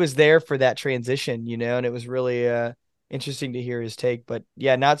he was there for that transition, and it was really interesting to hear his take. But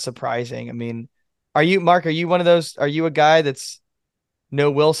yeah, not surprising. I mean, Mark, are you one of those? Are you a guy that's no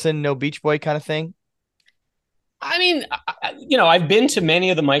Wilson, no Beach Boy kind of thing? I mean, I've been to many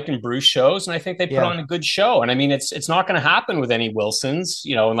of the Mike and Bruce shows, and I think they put on a good show. And I mean, it's not going to happen with any Wilsons,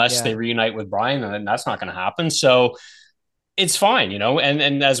 unless they reunite with Brian, and that's not going to happen. So it's fine,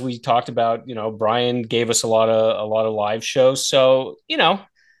 And as we talked about, Brian gave us a lot of live shows. So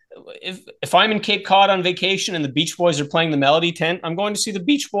if I'm in Cape Cod on vacation and the Beach Boys are playing the Melody Tent, I'm going to see the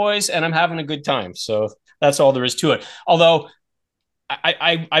Beach Boys, and I'm having a good time. So that's all there is to it. Although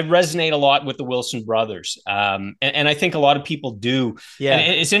I resonate a lot with the Wilson brothers. And I think a lot of people do. Yeah.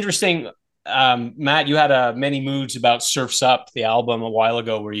 And it's interesting. Matt, you had many moods about Surf's Up, the album a while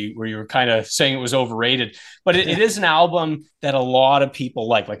ago, where you were kind of saying it was overrated, but it is an album that a lot of people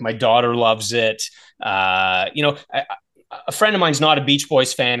like. Like my daughter loves it. A friend of mine's not a Beach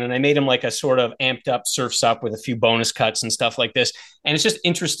Boys fan, and I made him like a sort of amped up Surf's Up with a few bonus cuts and stuff like this. And it's just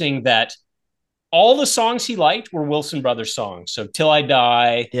interesting that all the songs he liked were Wilson Brothers songs. So Till I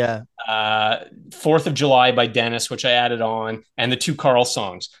Die, 4th of July by Dennis, which I added on, and the 2 Carl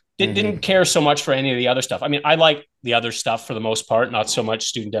songs. Didn't care so much for any of the other stuff. I mean, I like the other stuff for the most part, not so much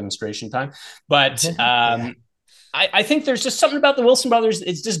Student Demonstration Time. But I think there's just something about the Wilson Brothers.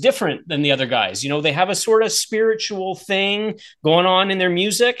 It's just different than the other guys. They have a sort of spiritual thing going on in their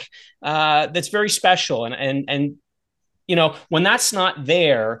music that's very special. And when that's not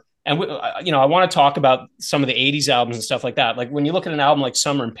there, and I want to talk about some of the 80s albums and stuff like that. Like when you look at an album like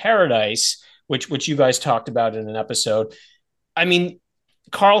Summer in Paradise, which you guys talked about in an episode, I mean,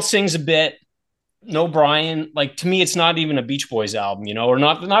 Carl sings a bit, no Brian. Like to me, it's not even a Beach Boys album, or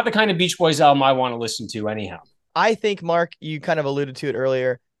not the kind of Beach Boys album I want to listen to anyhow. I think, Mark, you kind of alluded to it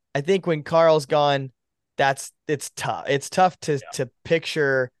earlier. I think when Carl's gone, it's tough. It's tough to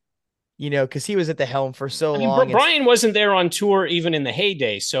picture, because he was at the helm for so long. Brian wasn't there on tour even in the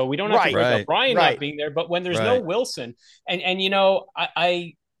heyday, so we don't have to worry about Brian not being there. But when there's no Wilson, and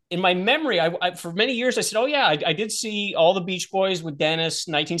I in my memory, I for many years I said, oh yeah, I did see all the Beach Boys with Dennis,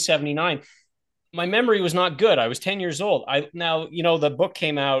 1979. My memory was not good. I was 10 years old. Now the book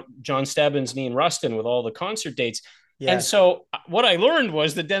came out, John Stebbins and Ian Rustin, with all the concert dates. Yeah. And so what I learned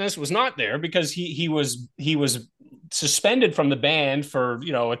was that Dennis was not there because he was suspended from the band for,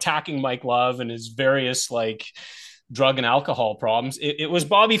 attacking Mike Love and his various like drug and alcohol problems. It was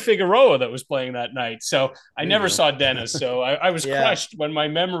Bobby Figueroa that was playing that night. So I never saw Dennis. So I was crushed when my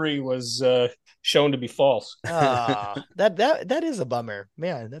memory was shown to be false. That is a bummer,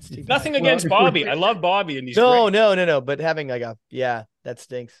 man. That's too nothing against Bobby. I love Bobby, and he's no. But having that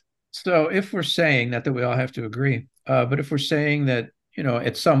stinks. So if we're saying that we all have to agree, but if we're saying that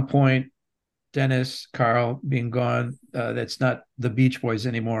at some point Dennis, Carl being gone, that's not the Beach Boys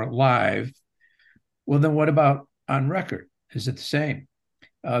anymore live. Well, then what about on record? Is it the same?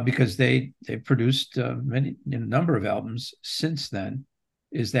 Because they produced a number of albums since then.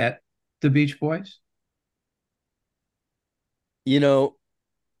 Is that the Beach Boys? You know,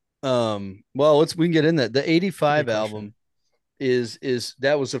 well, we can get in that. The Good '85 question. album is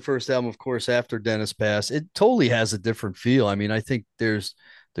that was the first album, of course, after Dennis passed. It totally has a different feel. I mean, I think there's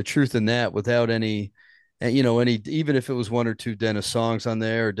the truth in that without any, any, even if it was one or two Dennis songs on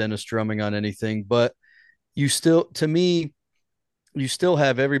there or Dennis drumming on anything, but you still, to me, you still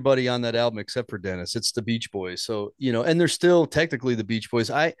have everybody on that album except for Dennis. It's the Beach Boys. So, and they're still technically the Beach Boys.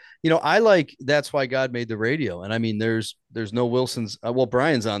 I like That's Why God Made the Radio. And I mean, there's no Wilson's, well,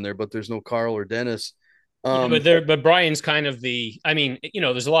 Brian's on there, but there's no Carl or Dennis. Yeah, but Brian's kind of I mean,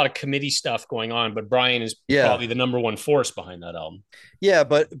 there's a lot of committee stuff going on, but Brian is Yeah. probably the number one force behind that album. Yeah,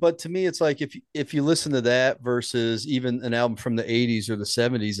 but to me, it's like if you listen to that versus even an album from the '80s or the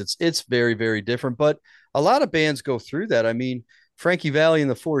 '70s, it's very, very different. But a lot of bands go through that. I mean, Frankie Valli in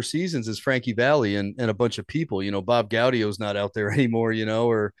the Four Seasons is Frankie Valli and a bunch of people. Bob Gaudio's not out there anymore.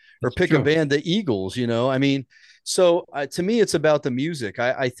 Or That's pick a true. band, the Eagles. I mean, so to me, it's about the music.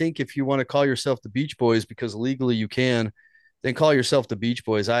 I think if you want to call yourself the Beach Boys because legally you can, then call yourself the Beach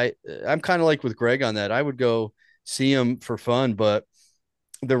Boys. I'm kind of like with Greg on that. I would go see them for fun, but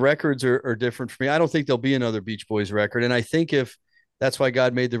the records are different for me. I don't think there'll be another Beach Boys record. And I think if That's Why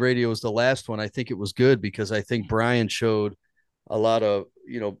God Made the Radio was the last one, I think it was good because I think Brian showed a lot of,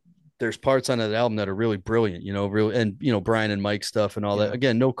 there's parts on that album that are really brilliant, really, and, Brian and Mike stuff and all that.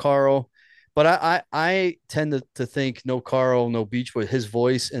 Again, no Carl, but I tend to think no Carl, no Beach Boys, his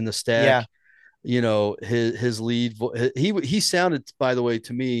voice in the Stack, his lead, he sounded, by the way,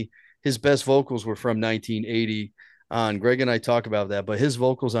 to me, his best vocals were from 1980 on. Greg and I talk about that, but his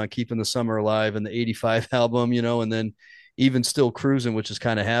vocals on Keeping the Summer Alive and the '85 album, and then even Still Cruising, which is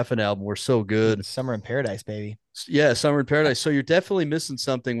kind of half an album, were so good. Summer in Paradise, baby. Yeah, Summer in Paradise. So you're definitely missing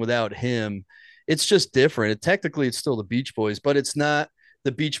something without him. It's just different. Technically, it's still the Beach Boys, but it's not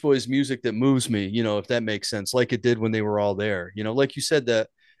the Beach Boys music that moves me, if that makes sense, like it did when they were all there. Like you said, that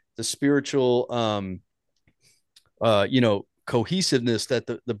the spiritual cohesiveness that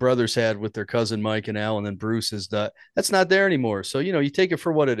the brothers had with their cousin Mike and Al and then Bruce that's not there anymore. So, you take it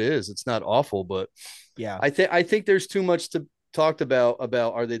for what it is. It's not awful, but yeah, I think there's too much to talk about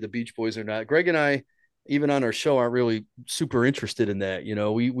are they the Beach Boys or not. Greg and I, even on our show, aren't really super interested in that.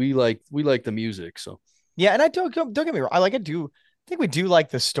 We like the music. So yeah. And I don't get me wrong. I think we do like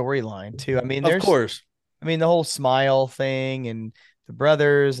the storyline too. I mean, of course, the whole Smile thing and the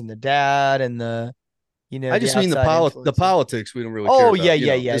brothers and the dad and I just mean the politics. We don't really. Oh, care about,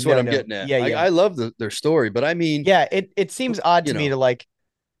 yeah. That's what I'm getting at. Yeah. I love their story, but I mean, yeah, it seems odd to me to like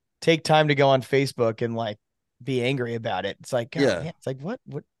take time to go on Facebook and like be angry about it. It's like, God, man, it's like, what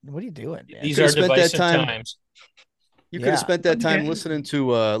are you doing, man? These are divisive times. You could have spent that time listening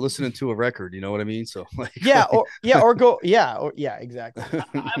to a record. You know what I mean? So like, exactly.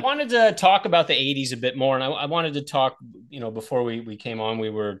 I wanted to talk about the '80s a bit more, and I wanted to talk. Before we came on, we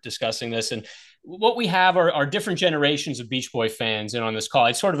were discussing this, and what we have are different generations of Beach Boy fans in on this call.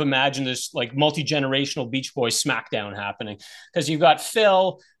 I sort of imagine this like multi-generational Beach Boy smackdown happening because you've got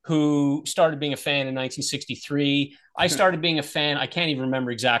Phil, who started being a fan in 1963. I started being a fan, I can't even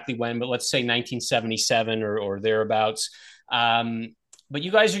remember exactly when, but let's say 1977 or thereabouts. But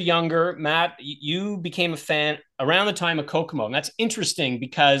you guys are younger. Matt, you became a fan around the time of Kokomo. And that's interesting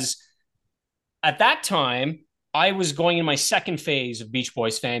because at that time, I was going in my second phase of Beach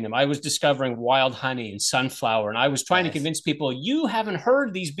Boys fandom. I was discovering Wild Honey and Sunflower, and I was trying to convince people, you haven't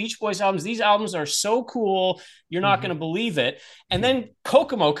heard these Beach Boys albums. These albums are so cool. You're not going to believe it. And then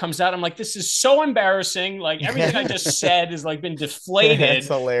Kokomo comes out. I'm like, this is so embarrassing. Like everything I just said has like been deflated. That's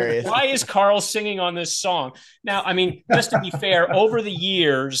hilarious. Why is Carl singing on this song? Now, I mean, just to be fair, over the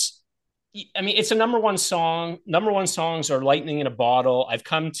years, I mean, it's a number one song. Number one songs are lightning in a bottle. I've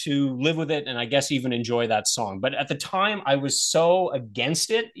come to live with it and I guess even enjoy that song. But at the time, I was so against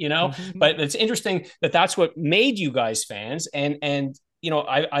it, But it's interesting that that's what made you guys fans. And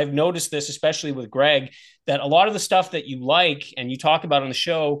I've noticed this, especially with Greg, that a lot of the stuff that you like and you talk about on the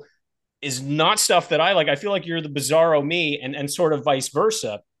show is not stuff that I like. I feel like you're the bizarro me and sort of vice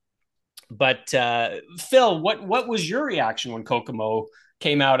versa. But Phil, what was your reaction when Kokomo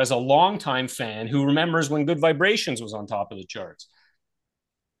came out as a longtime fan who remembers when Good Vibrations was on top of the charts?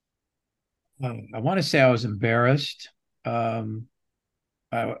 I want to say I was embarrassed, upset,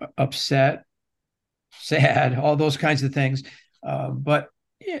 sad, all those kinds of things. But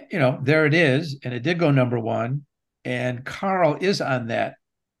there it is, and it did go number one. And Carl is on that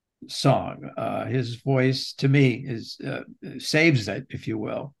song. His voice, to me, is saves it, if you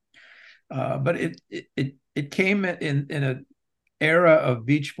will. But it came in an era of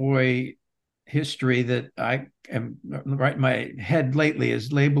Beach Boy history that I am right in my head lately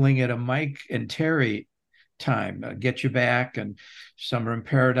is labeling it a Mike and Terry time. Get You Back and Summer in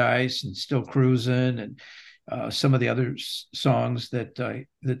Paradise and Still Cruising and some of the other songs that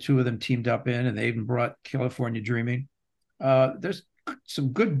the two of them teamed up in, and they even brought California Dreaming. There's some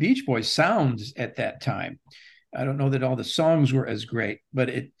good Beach Boys sounds at that time. I don't know that all the songs were as great, but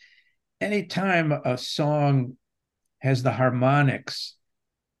anytime a song has the harmonics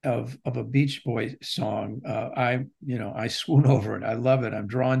of a Beach Boy song, I swoon over it. I love it. I'm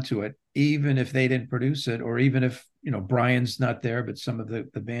drawn to it, even if they didn't produce it, or even if Brian's not there, but some of the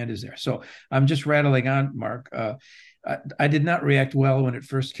band is there. So I'm just rattling on, Mark. I did not react well when it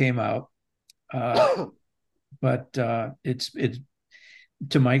first came out, but it's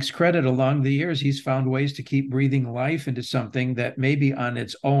to Mike's credit, along the years, he's found ways to keep breathing life into something that maybe on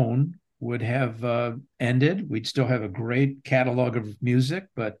its own would have ended. We'd still have a great catalog of music,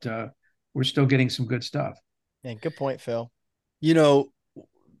 but we're still getting some good stuff. Man, good point, Phil.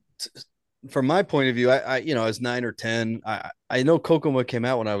 From my point of view, I was 9 or 10. I know Kokomo came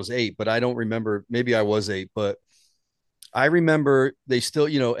out when I was 8, but I don't remember. Maybe I was 8, but I remember they still,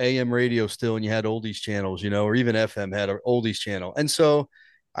 AM radio still, and you had oldies channels, or even FM had an oldies channel. And so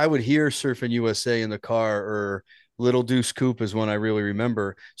I would hear Surfing USA in the car, or Little Deuce Coupe is one I really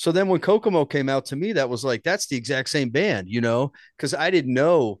remember. So then when Kokomo came out, to me, that was like, that's the exact same band, because I didn't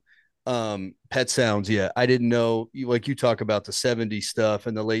know Pet Sounds yet. I didn't know, like you talk about the 70s stuff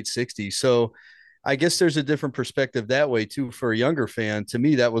and the late 60s. So I guess there's a different perspective that way too for a younger fan. To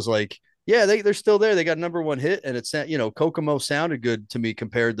me, that was like, yeah, they're still there. They got '1 hit, and it's, Kokomo sounded good to me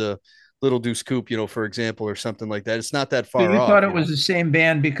compared to Little Deuce Coupe, for example, or something like that. It's not that far You off. thought it was the same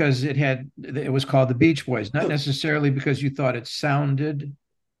band because it was called the Beach Boys, not necessarily because you thought it sounded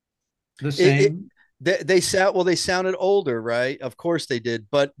the same. They sounded older, right? Of course they did,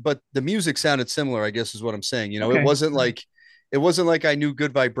 but the music sounded similar, I guess is what I'm saying. Okay. It wasn't like I knew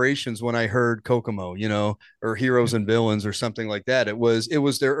Good Vibrations when I heard Kokomo, or Heroes and Villains or something like that. It was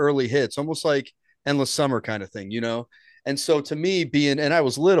their early hits, almost like Endless Summer kind of thing, And so to me, and I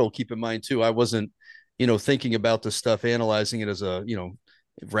was little, keep in mind too, I wasn't, thinking about this stuff, analyzing it as a,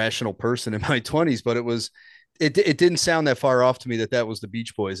 rational person in my 20s, but it didn't sound that far off to me that was the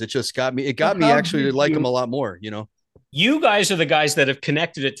Beach Boys. It just got me actually to like them a lot more, You guys are the guys that have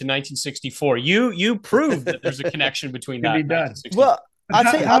connected it to 1964. You proved that there's a connection between that. Well, I'll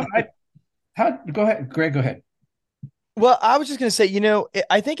tell you. Go ahead, Greg. Go ahead. Well, I was just going to say,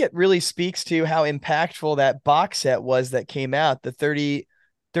 I think it really speaks to how impactful that box set was that came out. The 30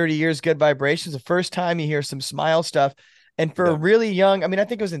 years Good Vibrations. The first time you hear some Smile stuff, and for a really young, I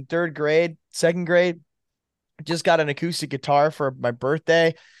think it was in 3rd grade, 2nd grade. Just got an acoustic guitar for my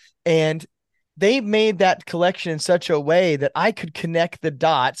birthday, and they made that collection in such a way that I could connect the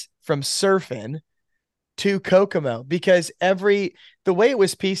dots from Surfin' to Kokomo, because the way it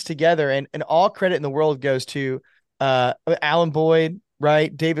was pieced together, and all credit in the world goes to Alan Boyd,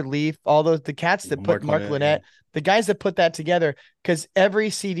 right? David Leaf, all the cats that put Mark Lynette, the guys that put that together, because every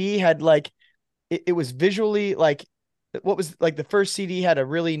CD had it was visually what was the first CD had a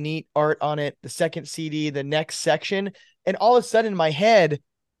really neat art on it. The second CD, the next section, and all of a sudden in my head,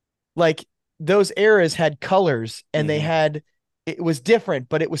 those eras had colors, and it was different,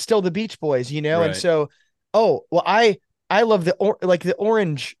 but it was still the Beach Boys, Right. And so, I love the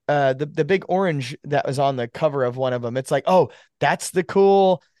orange, the big orange that was on the cover of one of them. It's like, oh, that's the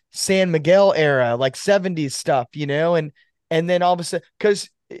cool San Miguel era, 70s stuff, and then all of a sudden, because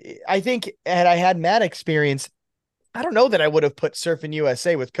I think had I had Matt experience, I don't know that I would have put Surfing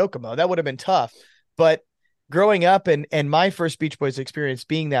USA with Kokomo. That would have been tough. But growing up and my first Beach Boys experience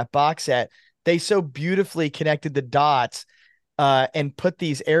being that box set, they so beautifully connected the dots and put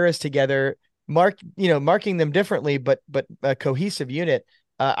these eras together, marking them differently, but a cohesive unit.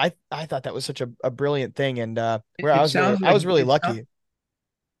 I thought that was such a brilliant thing, and I was really lucky.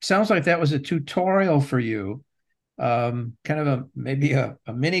 Sounds like that was a tutorial for you, kind of maybe a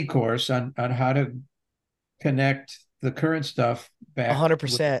mini course on how to connect the current stuff back.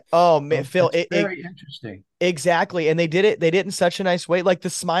 100%. Oh man, Phil, very interesting. Exactly. And they did it in such a nice way.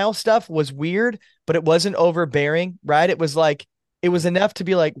 The Smile stuff was weird, but it wasn't overbearing, right? It was it was enough to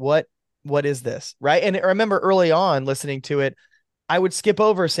be like, what is this? Right. And I remember early on listening to it, I would skip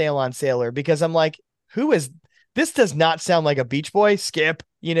over Sail on Sailor because I'm like, this does not sound like a Beach Boy. Skip,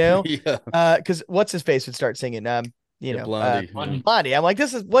 Yeah. Cause what's his face would start singing. Blondie. Blondie. I'm like,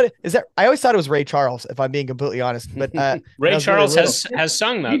 this is what is that? I always thought it was Ray Charles, if I'm being completely honest. But Ray Charles has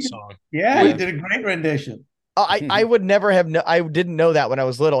sung that song. Yeah, he did a great rendition. I would never have I didn't know that when I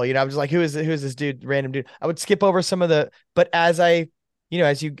was little. I'm just like, who's this dude, random dude? I would skip over some of but as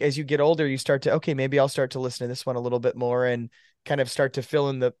as you get older, you start to, okay, maybe I'll start to listen to this one a little bit more and kind of start to fill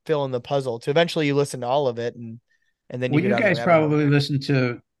in the puzzle to eventually you listen to all of it. And then you guys probably listened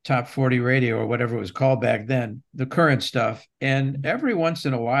to Top 40 Radio or whatever it was called back then, the current stuff. And every once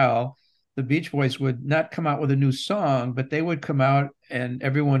in a while, the Beach Boys would not come out with a new song, but they would come out and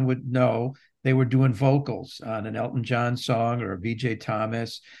everyone would know they were doing vocals on an Elton John song or a VJ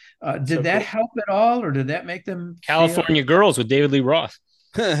Thomas. Did that help at all, or did that make them California Girls with David Lee Roth?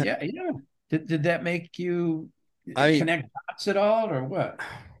 Yeah. Did that make you connect dots at all, or what?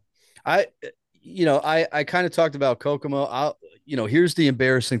 I kind of talked about Kokomo. Here's the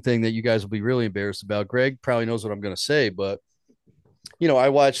embarrassing thing that you guys will be really embarrassed about. Greg probably knows what I'm going to say, but I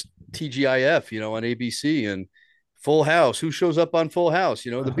watched TGIF, on ABC and Full House. Who shows up on Full House?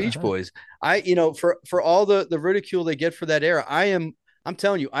 The Beach Boys. For all the ridicule they get for that era, I'm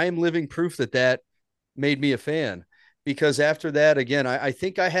telling you, I am living proof that made me a fan. Because after that, again, I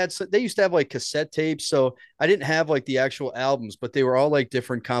think they used to have like cassette tapes. So I didn't have like the actual albums, but they were all like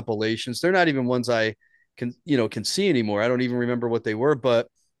different compilations. They're not even ones I can see anymore. I don't even remember what they were, but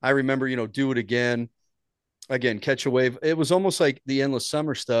I remember, Do It Again, Catch a Wave. It was almost like the Endless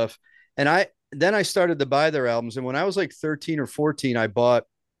Summer stuff. And then I started to buy their albums. And when I was like 13 or 14, I bought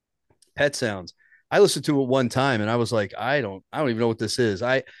Pet Sounds. I listened to it one time and I was like, I don't even know what this is.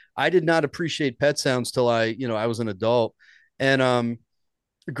 I did not appreciate Pet Sounds till I was an adult. And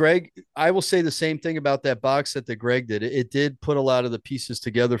Greg, I will say the same thing about that box set that Greg did. It did put a lot of the pieces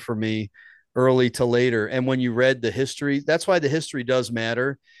together for me early to later. And when you read the history, that's why the history does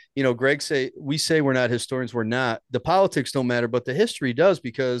matter. We say we're not historians. We're not. The politics don't matter, but the history does,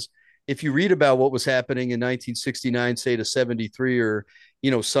 because if you read about what was happening in 1969, say to 73, or,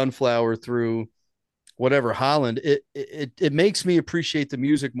 Sunflower through whatever Holland, it makes me appreciate the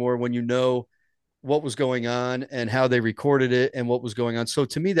music more when you know what was going on and how they recorded it and what was going on. So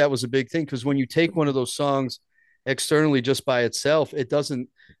to me, that was a big thing, because when you take one of those songs externally just by itself,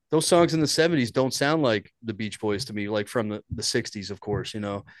 those songs in the 70s don't sound like the Beach Boys to me, like from the 60s, of course,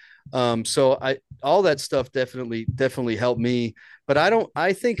 so all that stuff definitely helped me. But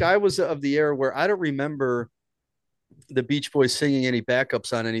I think I was of the era where I don't remember the Beach Boys singing any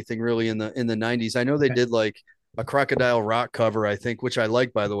backups on anything really in the 90s. I know they did like a Crocodile Rock cover, I think, which I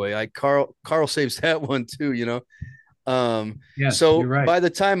like, by the way. Carl saves that one too, Yes, so right. By the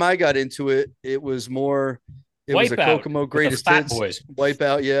time I got into it, it was a Kokomo greatest hits,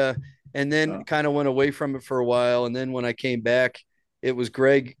 Wipeout, yeah. And then kind of went away from it for a while. And then when I came back, it was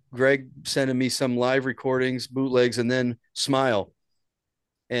Greg sending me some live recordings, bootlegs, and then Smile.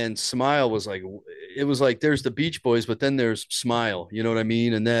 And Smile was like, it was like, there's the Beach Boys, but then there's Smile, you know what I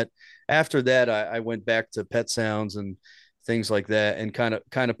mean? And that after that, I went back to Pet Sounds and things like that, and kind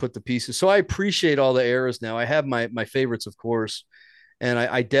of put the pieces. So I appreciate all the eras now. I have my favorites, of course. And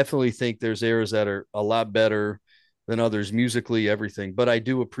I definitely think there's eras that are a lot better than others, musically, everything, but I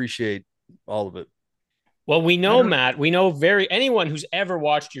do appreciate all of it. Well, we know, Matt, anyone who's ever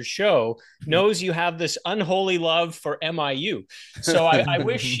watched your show knows you have this unholy love for MIU. So I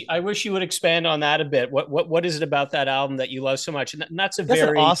wish you would expand on that a bit. What is it about that album that you love so much? And that's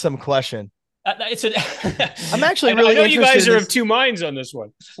an awesome question. I'm actually really. I know you guys are of two minds on this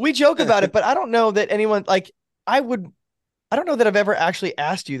one. We joke about it, but I don't know that anyone I don't know that I've ever actually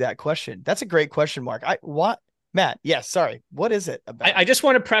asked you that question. That's a great question, Mark. Matt, yes, sorry. What is it about? I just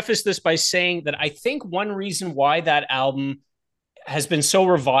want to preface this by saying that I think one reason why that album has been so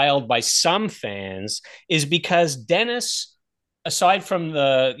reviled by some fans is because Dennis, aside from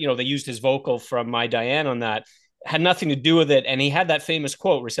they used his vocal from My Diane on that, had nothing to do with it. And he had that famous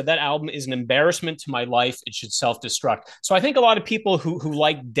quote where he said, that album is an embarrassment to my life. It should self-destruct. So I think a lot of people who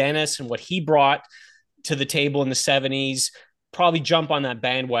like Dennis and what he brought to the table in the 70s probably jump on that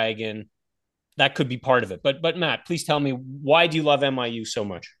bandwagon. That could be part of it. But Matt, please tell me, why do you love MIU so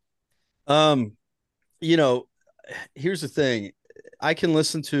much? Here's the thing. I can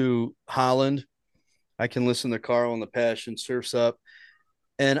listen to Holland. I can listen to Carl and the Passion, Surf's Up.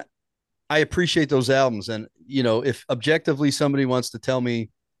 And I appreciate those albums. And, if objectively somebody wants to tell me,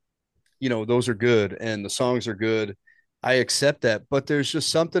 those are good and the songs are good, I accept that. But there's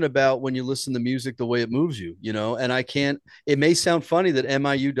just something about when you listen to music, the way it moves you, and it may sound funny that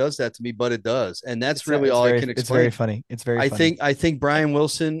MIU does that to me, but it does. And that's I can explain. It's very funny. It's very funny. I think Brian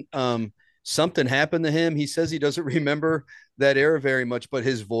Wilson, something happened to him. He says he doesn't remember that era very much, but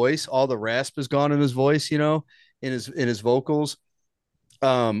his voice, all the rasp is gone in his voice, in his vocals.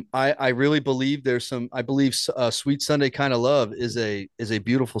 I really believe there's some. I believe "Sweet Sunday Kind of Love" is a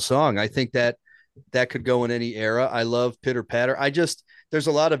beautiful song. I think that could go in any era. I love Pitter Patter. There's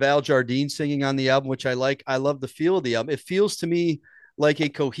a lot of Al Jardine singing on the album, which I like. I love the feel of the album. It feels to me like a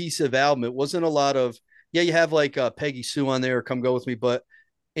cohesive album. It wasn't a lot of, yeah, you have like Peggy Sue on there or Come Go With Me, but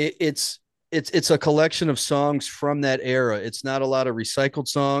it's a collection of songs from that era. It's not a lot of recycled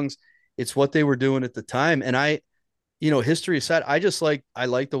songs. It's what they were doing at the time. And history aside, I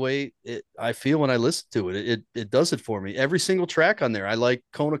like the way I feel when I listen to it. It does it for me. Every single track on there. I like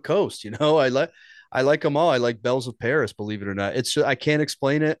Kona Coast, I like them all. I like Bells of Paris, believe it or not. It's just, I can't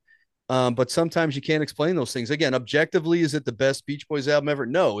explain it. But sometimes you can't explain those things. Again, objectively, is it the best Beach Boys album ever?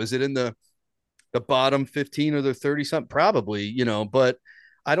 No. Is it in the bottom 15 or the 30 something? Probably, but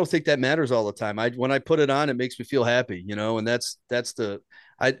I don't think that matters all the time. When I put it on, it makes me feel happy, and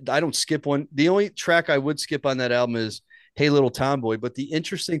I don't skip one. The only track I would skip on that album is Hey Little Tomboy. But the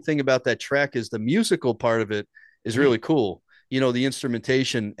interesting thing about that track is the musical part of it is really cool. The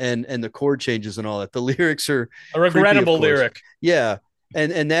instrumentation and the chord changes and all that. The lyrics are a regrettable creepy, lyric. Yeah.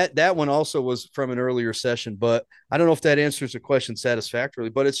 And that one also was from an earlier session, but I don't know if that answers the question satisfactorily,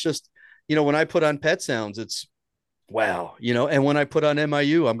 but it's just, when I put on Pet Sounds, it's wow, and when I put on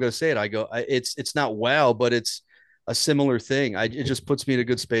MIU, I'm going to say it. It's not wow, but it's a similar thing. It just puts me in a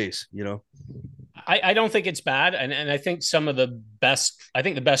good space, I don't think it's bad. And I think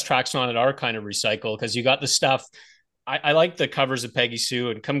the best tracks on it are kind of recycled, because you got the stuff. I like the covers of Peggy Sue,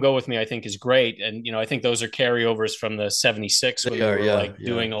 and Come Go With Me, I think, is great. And, I think those are carryovers from the 76 when they were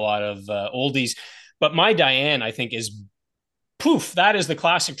doing a lot of oldies. But My Diane, I think, is poof. That is the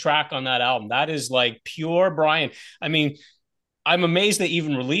classic track on that album. That is like pure Brian. I mean, I'm amazed they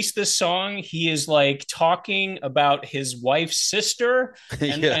even released this song. He is like talking about his wife's sister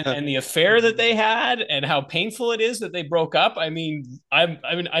and the affair that they had and how painful it is that they broke up. I mean,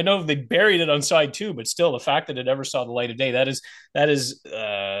 I know they buried it on side 2, but still, the fact that it ever saw the light of day, that is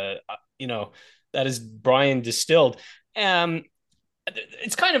Brian distilled.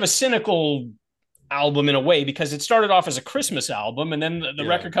 It's kind of a cynical album in a way, because it started off as a Christmas album, and then the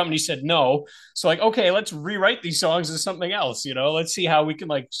record company said no. So like, okay, let's rewrite these songs as something else. Let's see how we can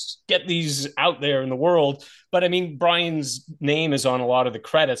like get these out there in the world. But I mean, Brian's name is on a lot of the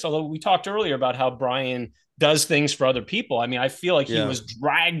credits. Although we talked earlier about how Brian does things for other people. I mean, I feel like he was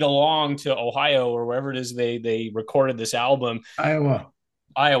dragged along to Ohio or wherever it is they recorded this album. Iowa,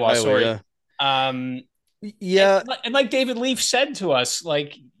 sorry. Yeah. And like David Leaf said to us,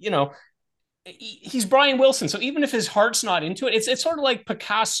 like, he's Brian Wilson. So even if his heart's not into it, it's sort of like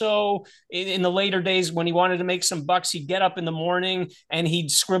Picasso in the later days when he wanted to make some bucks. He'd get up in the morning and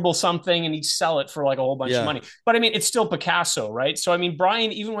he'd scribble something and he'd sell it for like a whole bunch of money. But I mean, it's still Picasso, right? So I mean,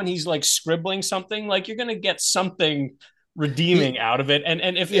 Brian, even when he's like scribbling something, like you're going to get something redeeming out of it. And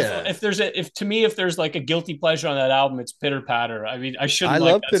if there's like a guilty pleasure on that album, it's Pitter Patter. I mean, I shouldn't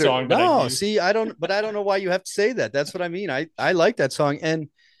like that song. But I don't know why you have to say that. That's what I mean. I like that song. And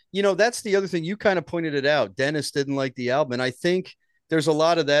that's the other thing. You kind of pointed it out. Dennis didn't like the album. And I think there's a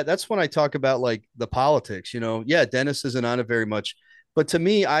lot of that. That's when I talk about like the politics, Dennis isn't on it very much. But to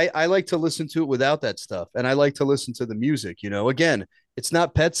me, I like to listen to it without that stuff. And I like to listen to the music, again, it's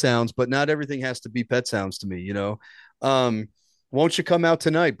not Pet Sounds, but not everything has to be Pet Sounds to me, Won't You Come Out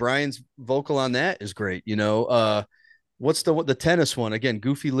Tonight? Brian's vocal on that is great. What's the tennis one? Again,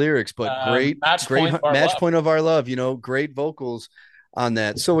 goofy lyrics, but great match point of our love, great vocals on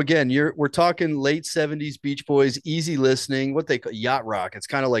that. So again, we're talking late 70s Beach Boys, easy listening, what they call yacht rock. It's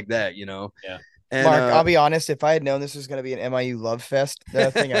kind of like that, Yeah. And, Mark, I'll be honest, if I had known this was going to be an MIU love fest,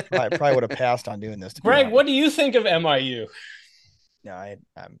 that thing, I probably would have passed on doing this. Greg, what do you think of MIU? No,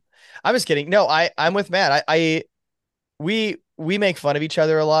 I'm just kidding. No, I'm with Matt. We make fun of each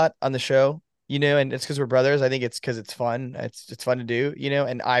other a lot on the show, and it's because we're brothers. I think it's because it's fun. It's fun to do,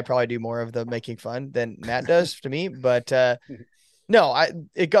 and I probably do more of the making fun than Matt does to me, but, no,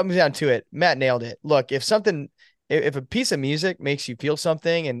 it comes down to it. Matt nailed it. Look, if a piece of music makes you feel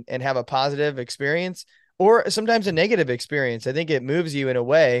something and have a positive experience, or sometimes a negative experience, I think it moves you in a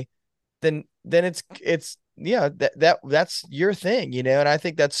way, then it's that's your thing, and I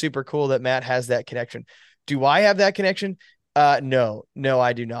think that's super cool that Matt has that connection. Do I have that connection? No,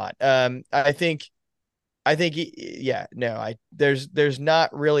 I do not. I think there's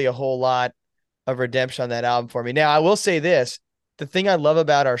not really a whole lot of redemption on that album for me. Now, I will say this. The thing I love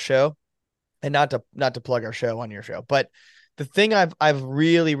about our show, and not to plug our show on your show, but the thing I've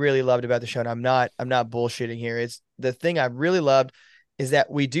really, really loved about the show, and I'm not bullshitting here, is the thing I've really loved is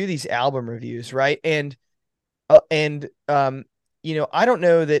that we do these album reviews, right? And I don't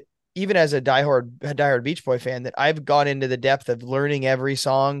know that even as a diehard Beach Boy fan, that I've gone into the depth of learning every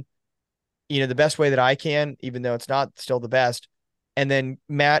song, the best way that I can, even though it's not still the best. And then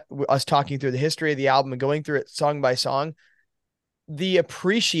Matt, us talking through the history of the album and going through it song by song, the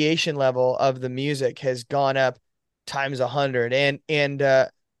appreciation level of the music has gone up times 100. And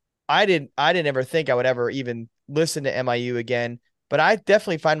I didn't ever think I would ever even listen to MIU again, but I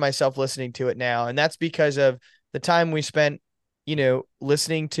definitely find myself listening to it now. And that's because of the time we spent,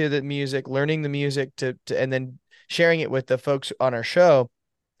 listening to the music, learning the music and then sharing it with the folks on our show.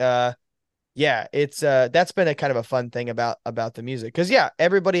 Yeah, it's that's been a kind of a fun thing about the music. Cause yeah,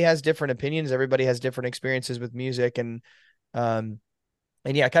 everybody has different opinions. Everybody has different experiences with music um, and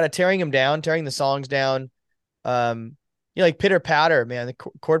yeah, kind of tearing the songs down. Like Pitter Patter, man, the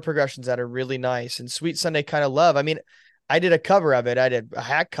chord progressions that are really nice, and Sweet Sunday Kind of Love. I mean, I did a cover of it. I did a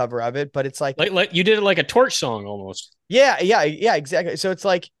hack cover of it, but it's like you did it like a Torch song almost. Yeah, exactly. So it's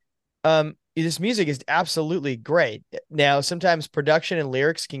like, this music is absolutely great. Now, sometimes production and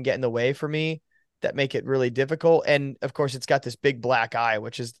lyrics can get in the way for me that make it really difficult. And of course, it's got this big black eye,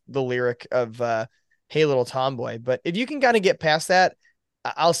 which is the lyric of Hey Little Tomboy. But if you can kind of get past that,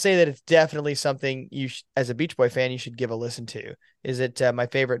 I'll say that it's definitely something as a Beach Boy fan, you should give a listen to. Is it my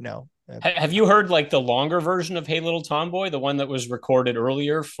favorite? No. Have you heard like the longer version of Hey Little Tomboy, the one that was recorded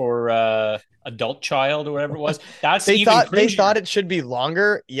earlier for Adult Child or whatever it was? That's they thought it should be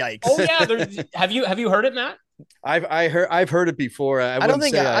longer. Yikes! Oh yeah, have you heard it, Matt? I've heard it before. I don't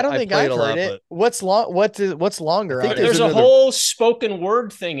think I've heard it. What's longer? There's a whole spoken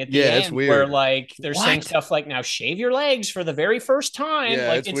word thing at the end it's weird. where like they're saying stuff like, "Now shave your legs for the very first time." Yeah,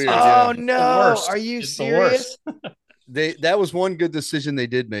 like it's weird. Oh no! Are you serious? That was one good decision they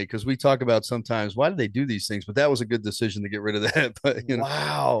did make, because we talk about sometimes why do they do these things, but that was a good decision to get rid of that. But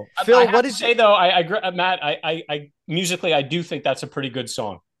wow, Phil, what did you say though? Matt, I musically, I do think that's a pretty good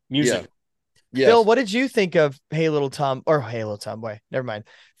song. Music. Yeah. Yes. Phil, what did you think of Hey Little Tomboy? Never mind.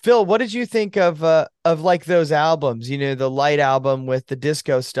 Phil, what did you think of like those albums? The Light album with the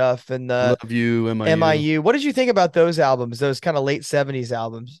disco stuff and the Love You, MIU. What did you think about those albums? Those kind of late 70s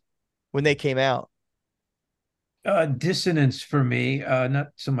albums when they came out? Dissonance for me, not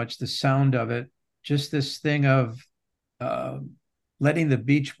so much the sound of it, just this thing of letting the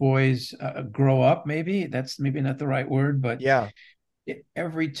Beach Boys grow up. Maybe that's not the right word, but yeah,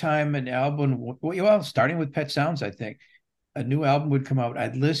 every time an album, well, starting with Pet Sounds, I think a new album would come out,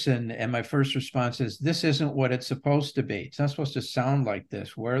 I'd listen, and my first response is, "This isn't what it's supposed to be. It's not supposed to sound like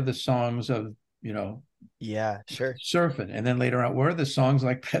this. Where are the songs of yeah, sure, surfing?" And then later on, where are the songs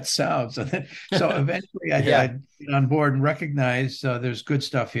like Pet Sounds? And then, so eventually I get on board and recognize there's good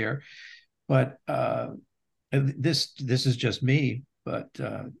stuff here. But this is just me. But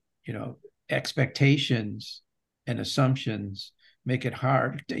expectations and assumptions make it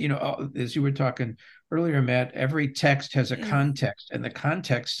hard. As you were talking earlier, Matt, every text has a context, and the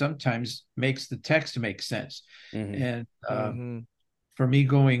context sometimes makes the text make sense. Mm-hmm. And for me,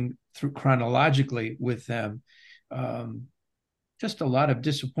 going through chronologically with them, just a lot of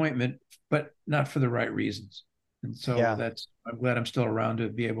disappointment, but not for the right reasons. And so I'm glad I'm still around to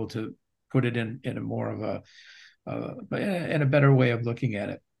be able to put it in a more of in a better way of looking at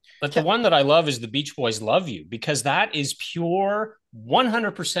it. But the one that I love is the Beach Boys Love You, because that is pure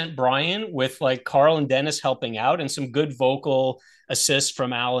 100% Brian, with like Carl and Dennis helping out and some good vocal assists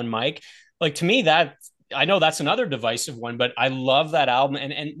from Al and Mike. Like, to me, I know that's another divisive one, but I love that album.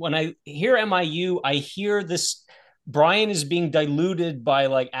 And when I hear MIU, I hear this, Brian is being diluted by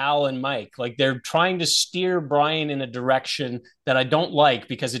like Al and Mike. Like, they're trying to steer Brian in a direction that I don't like,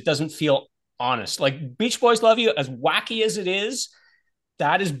 because it doesn't feel honest. Like, Beach Boys Love You, as wacky as it is,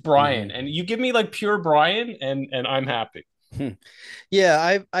 that is Brian. And you give me like pure Brian and I'm happy.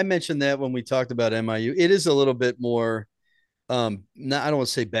 Yeah, I mentioned that when we talked about MIU. It is a little bit more I don't want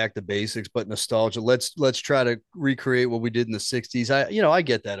to say back to basics, but nostalgia. Let's try to recreate what we did in the 60s. I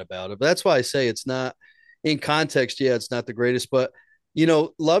get that about it. But that's why I say it's not in context. Yeah, it's not the greatest, but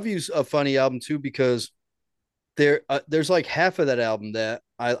Love You's a funny album too, because there's like half of that album that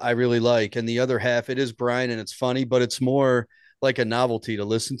I really like, and the other half, it is Brian and it's funny, but it's more like a novelty to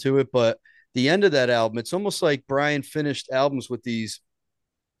listen to it. But the end of that album, it's almost like Brian finished albums with these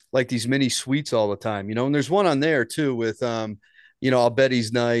mini suites all the time, and there's one on there too with, I'll Bet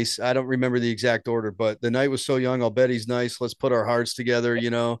He's Nice. I don't remember the exact order, but The Night Was So Young, I'll Bet He's Nice, Let's Put Our Hearts Together.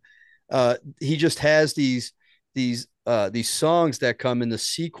 He just has these songs that come in the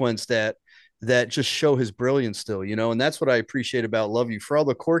sequence that just show his brilliance still, and that's what I appreciate about Love You. For all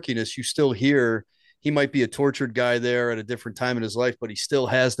the quirkiness, you still hear he might be a tortured guy there at a different time in his life, but he still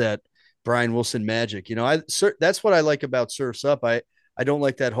has that Brian Wilson magic. That's what I like about Surf's Up. I don't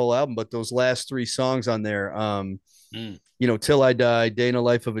like that whole album, but those last 3 songs on there, Mm. Till I Die, Day in the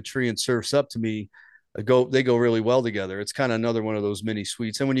Life of a Tree, and Surfs Up to Me, they go really well together. It's kind of another one of those mini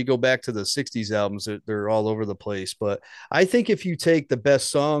sweets. And when you go back to the 60s albums, they're all over the place. But I think if you take the best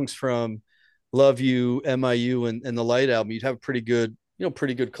songs from Love You, MIU, and the Light album, you'd have a pretty good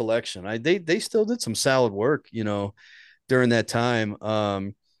collection. They still did some solid work, during that time.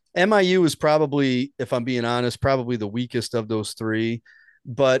 MIU is probably, if I'm being honest, probably the weakest of those 3.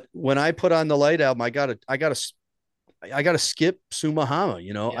 But when I put on the Light album, I gotta skip Sumahama,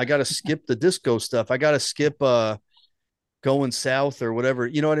 Yeah. I gotta skip the disco stuff. I gotta skip Going South or whatever,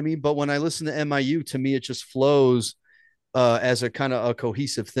 you know what I mean? But when I listen to MIU, to me, it just flows as a kind of a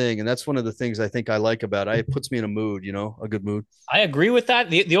cohesive thing. And that's one of the things I think I like about it. It puts me in a mood, a good mood. I agree with that.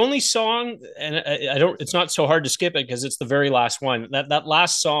 The only song, and I don't, it's not so hard to skip it because it's the very last one. That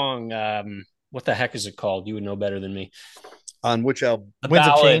last song, what the heck is it called? You would know better than me. On which album? The Winds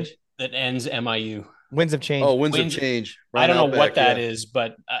of ballad Change. that ends MIU. Winds of Change. Oh, Winds of Change. I don't know Outback, what that is,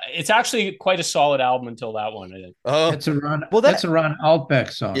 but it's actually quite a solid album until that one, I think. Oh, That's a Ron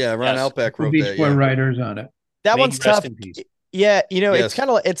Outback song. yeah, Ron Outback wrote Beach that. Boy Yeah. writers on it. That May one's he rest tough. in peace. Yeah, Yes.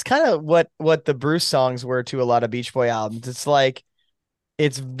 it's kind of what the Bruce songs were to a lot of Beach Boy albums. It's like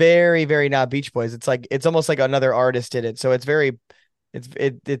it's very, very not Beach Boys. It's like it's almost like another artist did it. So it's very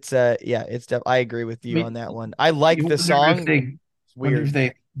I agree with you on that one. I like the song. Wonder if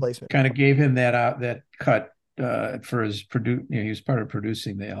they Placement. kind of gave him that cut for his he was part of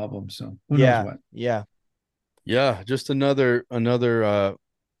producing the album. So who knows what? Yeah. Yeah, just another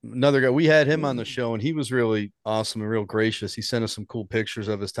guy. We had him on the show, and he was really awesome and real gracious. He sent us some cool pictures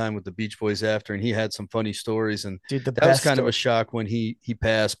of his time with the Beach Boys after, and he had some funny stories. And Dude, that was kind of a shock when he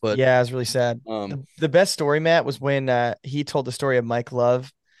passed. But yeah, it was really sad. The best story, Matt, was when he told the story of Mike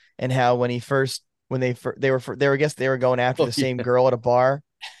Love and how when they were going after the same girl at a bar,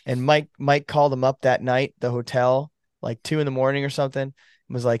 and Mike called him up that night, the hotel, like 2 a.m. or something, and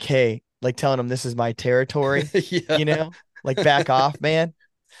was like, hey, like telling him this is my territory, yeah. Like back off, man.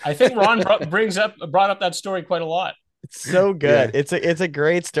 I think Ron brought up that story quite a lot. It's so good. Yeah. It's a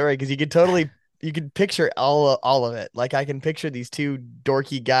great story because you could picture all of it. Like I can picture these 2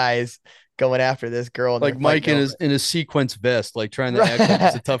 dorky guys going after this girl, and like Mike in his sequence vest, like trying to act like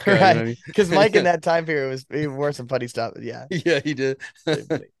he's a tough guy. Right. You know what I mean? Because Mike in that time period he wore some funny stuff. Yeah. Yeah, he did.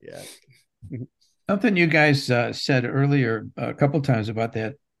 Yeah. Something you guys said earlier a couple times about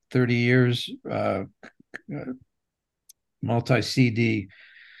that 30 years multi-CD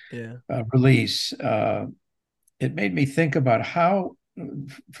release. It made me think about how,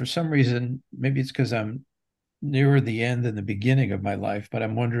 for some reason, maybe it's because I'm nearer the end than the beginning of my life, but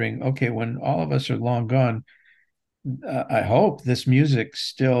I'm wondering, okay, when all of us are long gone, I hope this music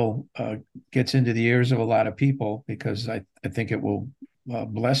still gets into the ears of a lot of people because I think it will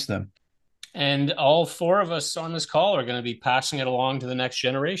bless them. And all 4 of us on this call are going to be passing it along to the next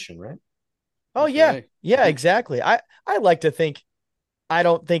generation, right? Oh, yeah. Yeah, exactly. I like to think, I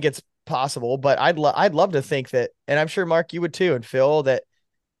don't think it's possible, but I'd love to think that, and I'm sure Mark, you would too, and Phil, that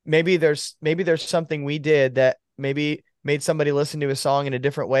maybe there's something we did that maybe made somebody listen to a song in a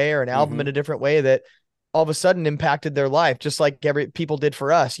different way or an album in a different way that all of a sudden impacted their life, just like people did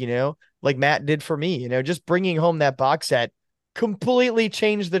for us, like Matt did for me, just bringing home that box set completely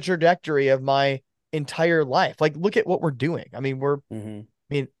changed the trajectory of my entire life. Like, look at what we're doing. I mean,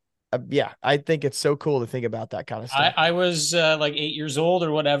 I think it's so cool to think about that kind of stuff. I was like 8 years old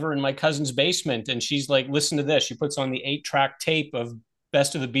or whatever in my cousin's basement, and she's like, listen to this. She puts on the 8-track tape of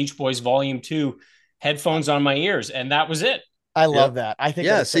Best of the Beach Boys Volume 2, headphones on my ears, and that was it. I love that. I think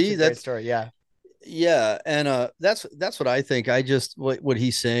that's such a great story. Yeah. Yeah. And that's what I think. I just what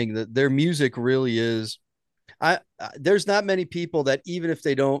he's saying, that their music really is, there's not many people that, even if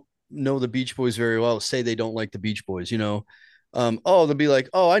they don't know the Beach Boys very well, say they don't like the Beach Boys, they'll be like,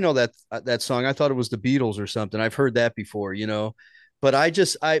 oh, I know that song. I thought it was the Beatles or something. I've heard that before,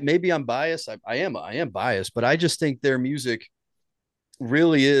 but maybe I'm biased. I am biased, but I just think their music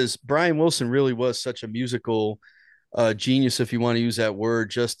really is. Brian Wilson really was such a musical genius, if you want to use that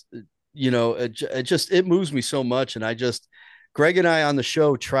word. Just, it moves me so much. And Greg and I on the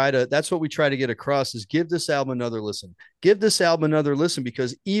show that's what we try to get across, is give this album another listen. Give this album another listen,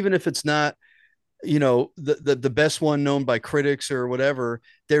 because even if it's not, the best one known by critics or whatever,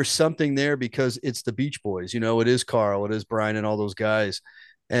 there's something there because it's the Beach Boys. It is Carl, it is Brian, and all those guys.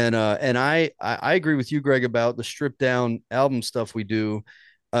 And I agree with you, Greg, about the stripped down album stuff we do.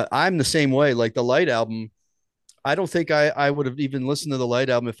 I'm the same way. Like the Light album, I don't think I would have even listened to the Light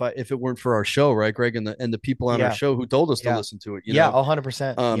album if it weren't for our show, right, Greg, and the people on our show who told us to listen to it.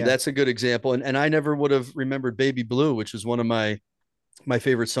 100%. That's a good example. And I never would have remembered Baby Blue, which is one of my my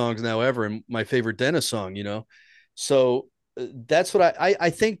favorite songs now ever and my favorite Dennis song, So that's what I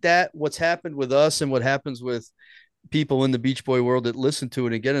think that what's happened with us and what happens with people in the Beach Boy world that listen to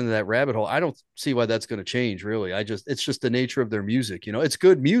it and get into that rabbit hole. I don't see why that's going to change really. It's just the nature of their music, it's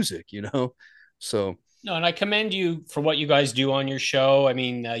good music, So No, and I commend you for what you guys do on your show. I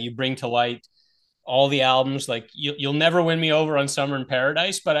mean, you bring to light all the albums. Like you'll never win me over on Summer in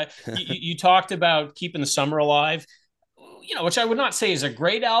Paradise, but you talked about keeping the summer alive, which I would not say is a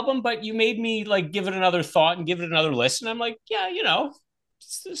great album, but you made me like give it another thought and give it another listen. I'm like, yeah,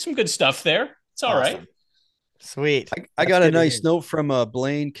 some good stuff there. It's all Awesome. right. Sweet. I got a nice note from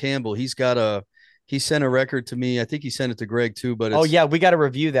Blaine Campbell. He sent a record to me. I think he sent it to Greg too, but oh yeah, we got to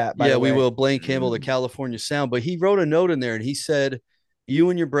review that. By the way. We will. Blaine Campbell, the California Sound. But he wrote a note in there and he said,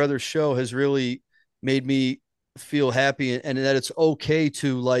 "You and your brother's show has really made me feel happy, and that it's okay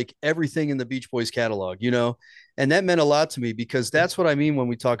to like everything in the Beach Boys catalog, And that meant a lot to me because that's what I mean when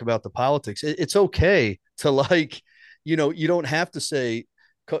we talk about the politics. It's okay to like, you don't have to say,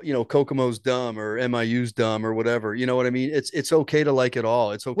 Kokomo's dumb or MIU's dumb or whatever. You know what I mean? It's okay to like it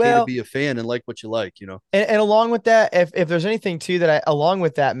all. It's okay to be a fan and like what you like, And along with that, if there's anything too along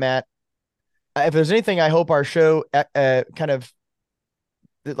with that, Matt, if there's anything, I hope our show kind of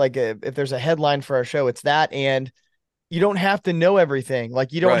like if there's a headline for our show, it's that. And you don't have to know everything.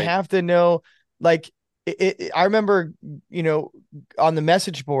 Like you don't have to know, like I remember, on the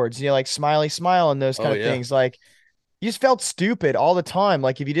message boards, like Smiley Smile and those kind of things, like you just felt stupid all the time.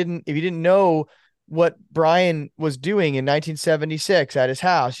 Like if you didn't know what Brian was doing in 1976 at his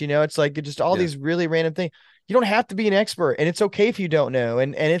house, it's like just all these really random things. You don't have to be an expert, and it's okay if you don't know.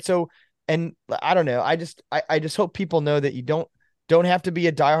 And it's and I don't know. I just hope people know that you don't have to be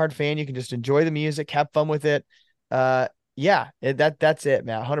a diehard fan. You can just enjoy the music, have fun with it. That's it,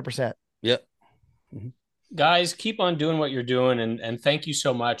 man. 100%. Yep. Mm-hmm. Guys, keep on doing what you're doing, and thank you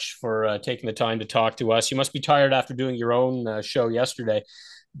so much for taking the time to talk to us. You must be tired after doing your own show yesterday,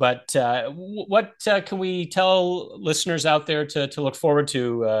 but what can we tell listeners out there to look forward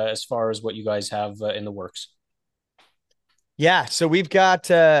to as far as what you guys have in the works? Yeah, so we got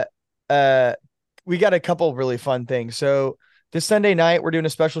a couple of really fun things. So this Sunday night, we're doing a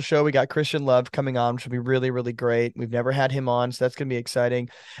special show. We got Christian Love coming on, which will be really, really great. We've never had him on, so that's going to be exciting.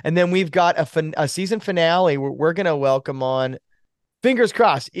 And then we've got a season finale where we're going to welcome on, fingers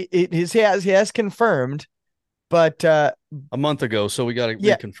crossed, he has confirmed, but a month ago, so we got to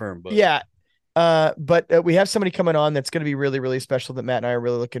reconfirm. But but we have somebody coming on that's going to be really, really special that Matt and I are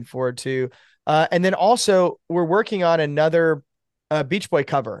really looking forward to. And then also we're working on another Beach Boy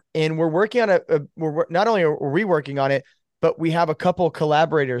cover, and we're working on we're not only are we working on it, but we have a couple of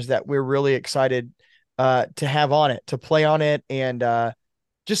collaborators that we're really excited to have on it, to play on it. And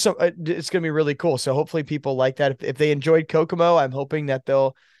it's going to be really cool. So hopefully people like that. If they enjoyed Kokomo, I'm hoping that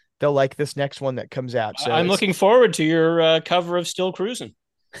they'll like this next one that comes out. So I'm looking forward to your cover of Still Cruising.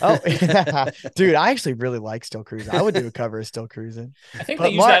 Oh, dude, I actually really like Still Cruising. I would do a cover of Still Cruising. I think they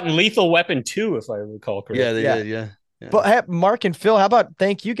used that in Lethal Weapon 2, if I recall correctly. Yeah, they did. Yeah. But hey, Mark and Phil, how about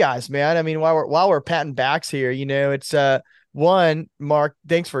thank you guys, man? I mean, while we're patting backs here, it's one, Mark,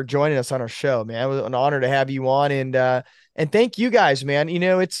 thanks for joining us on our show, man. It was an honor to have you on, and thank you guys, man.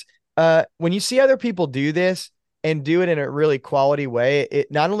 It's when you see other people do this and do it in a really quality way,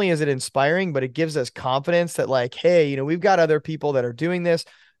 it not only is it inspiring, but it gives us confidence that like, hey, we've got other people that are doing this,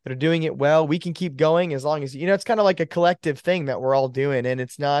 that are doing it well. We can keep going as long as, it's kind of like a collective thing that we're all doing. And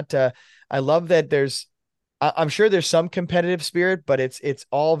it's not, I love that I'm sure there's some competitive spirit, but it's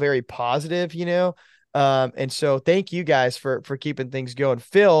all very positive, and so thank you guys for keeping things going.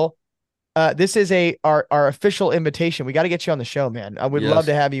 Phil, this is our official invitation. We got to get you on the show, man. I would love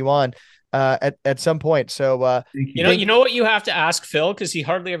to have you on at some point. So you know what you have to ask Phil, because he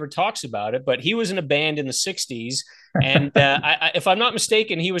hardly ever talks about it, but he was in a band in the 60s, and if I'm not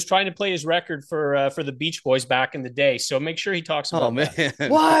mistaken, he was trying to play his record for the Beach Boys back in the day. So make sure he talks about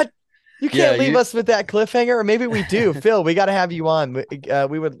that. What? You can't leave us with that cliffhanger, or maybe we do. Phil, we got to have you on.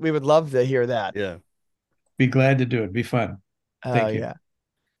 We would love to hear that. Yeah. Be glad to do it. Be fun. Thank you. Yeah.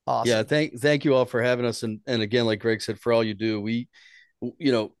 Awesome. Yeah. Thank you all for having us. And again, like Greg said, for all you do,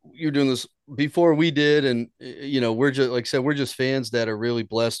 you're doing this before we did. And, we're just, like I said, we're just fans that are really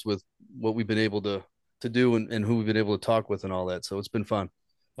blessed with what we've been able to do and who we've been able to talk with and all that. So it's been fun.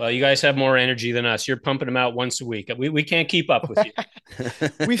 Well, you guys have more energy than us. You're pumping them out once a week. We can't keep up with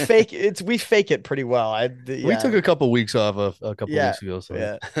you. We fake it pretty well. We took a couple weeks off a couple weeks ago.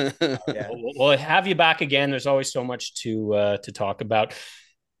 So We'll have you back again. There's always so much to talk about.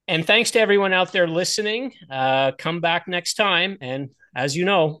 And thanks to everyone out there listening. Come back next time. And as you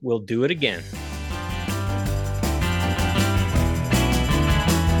know, we'll do it again.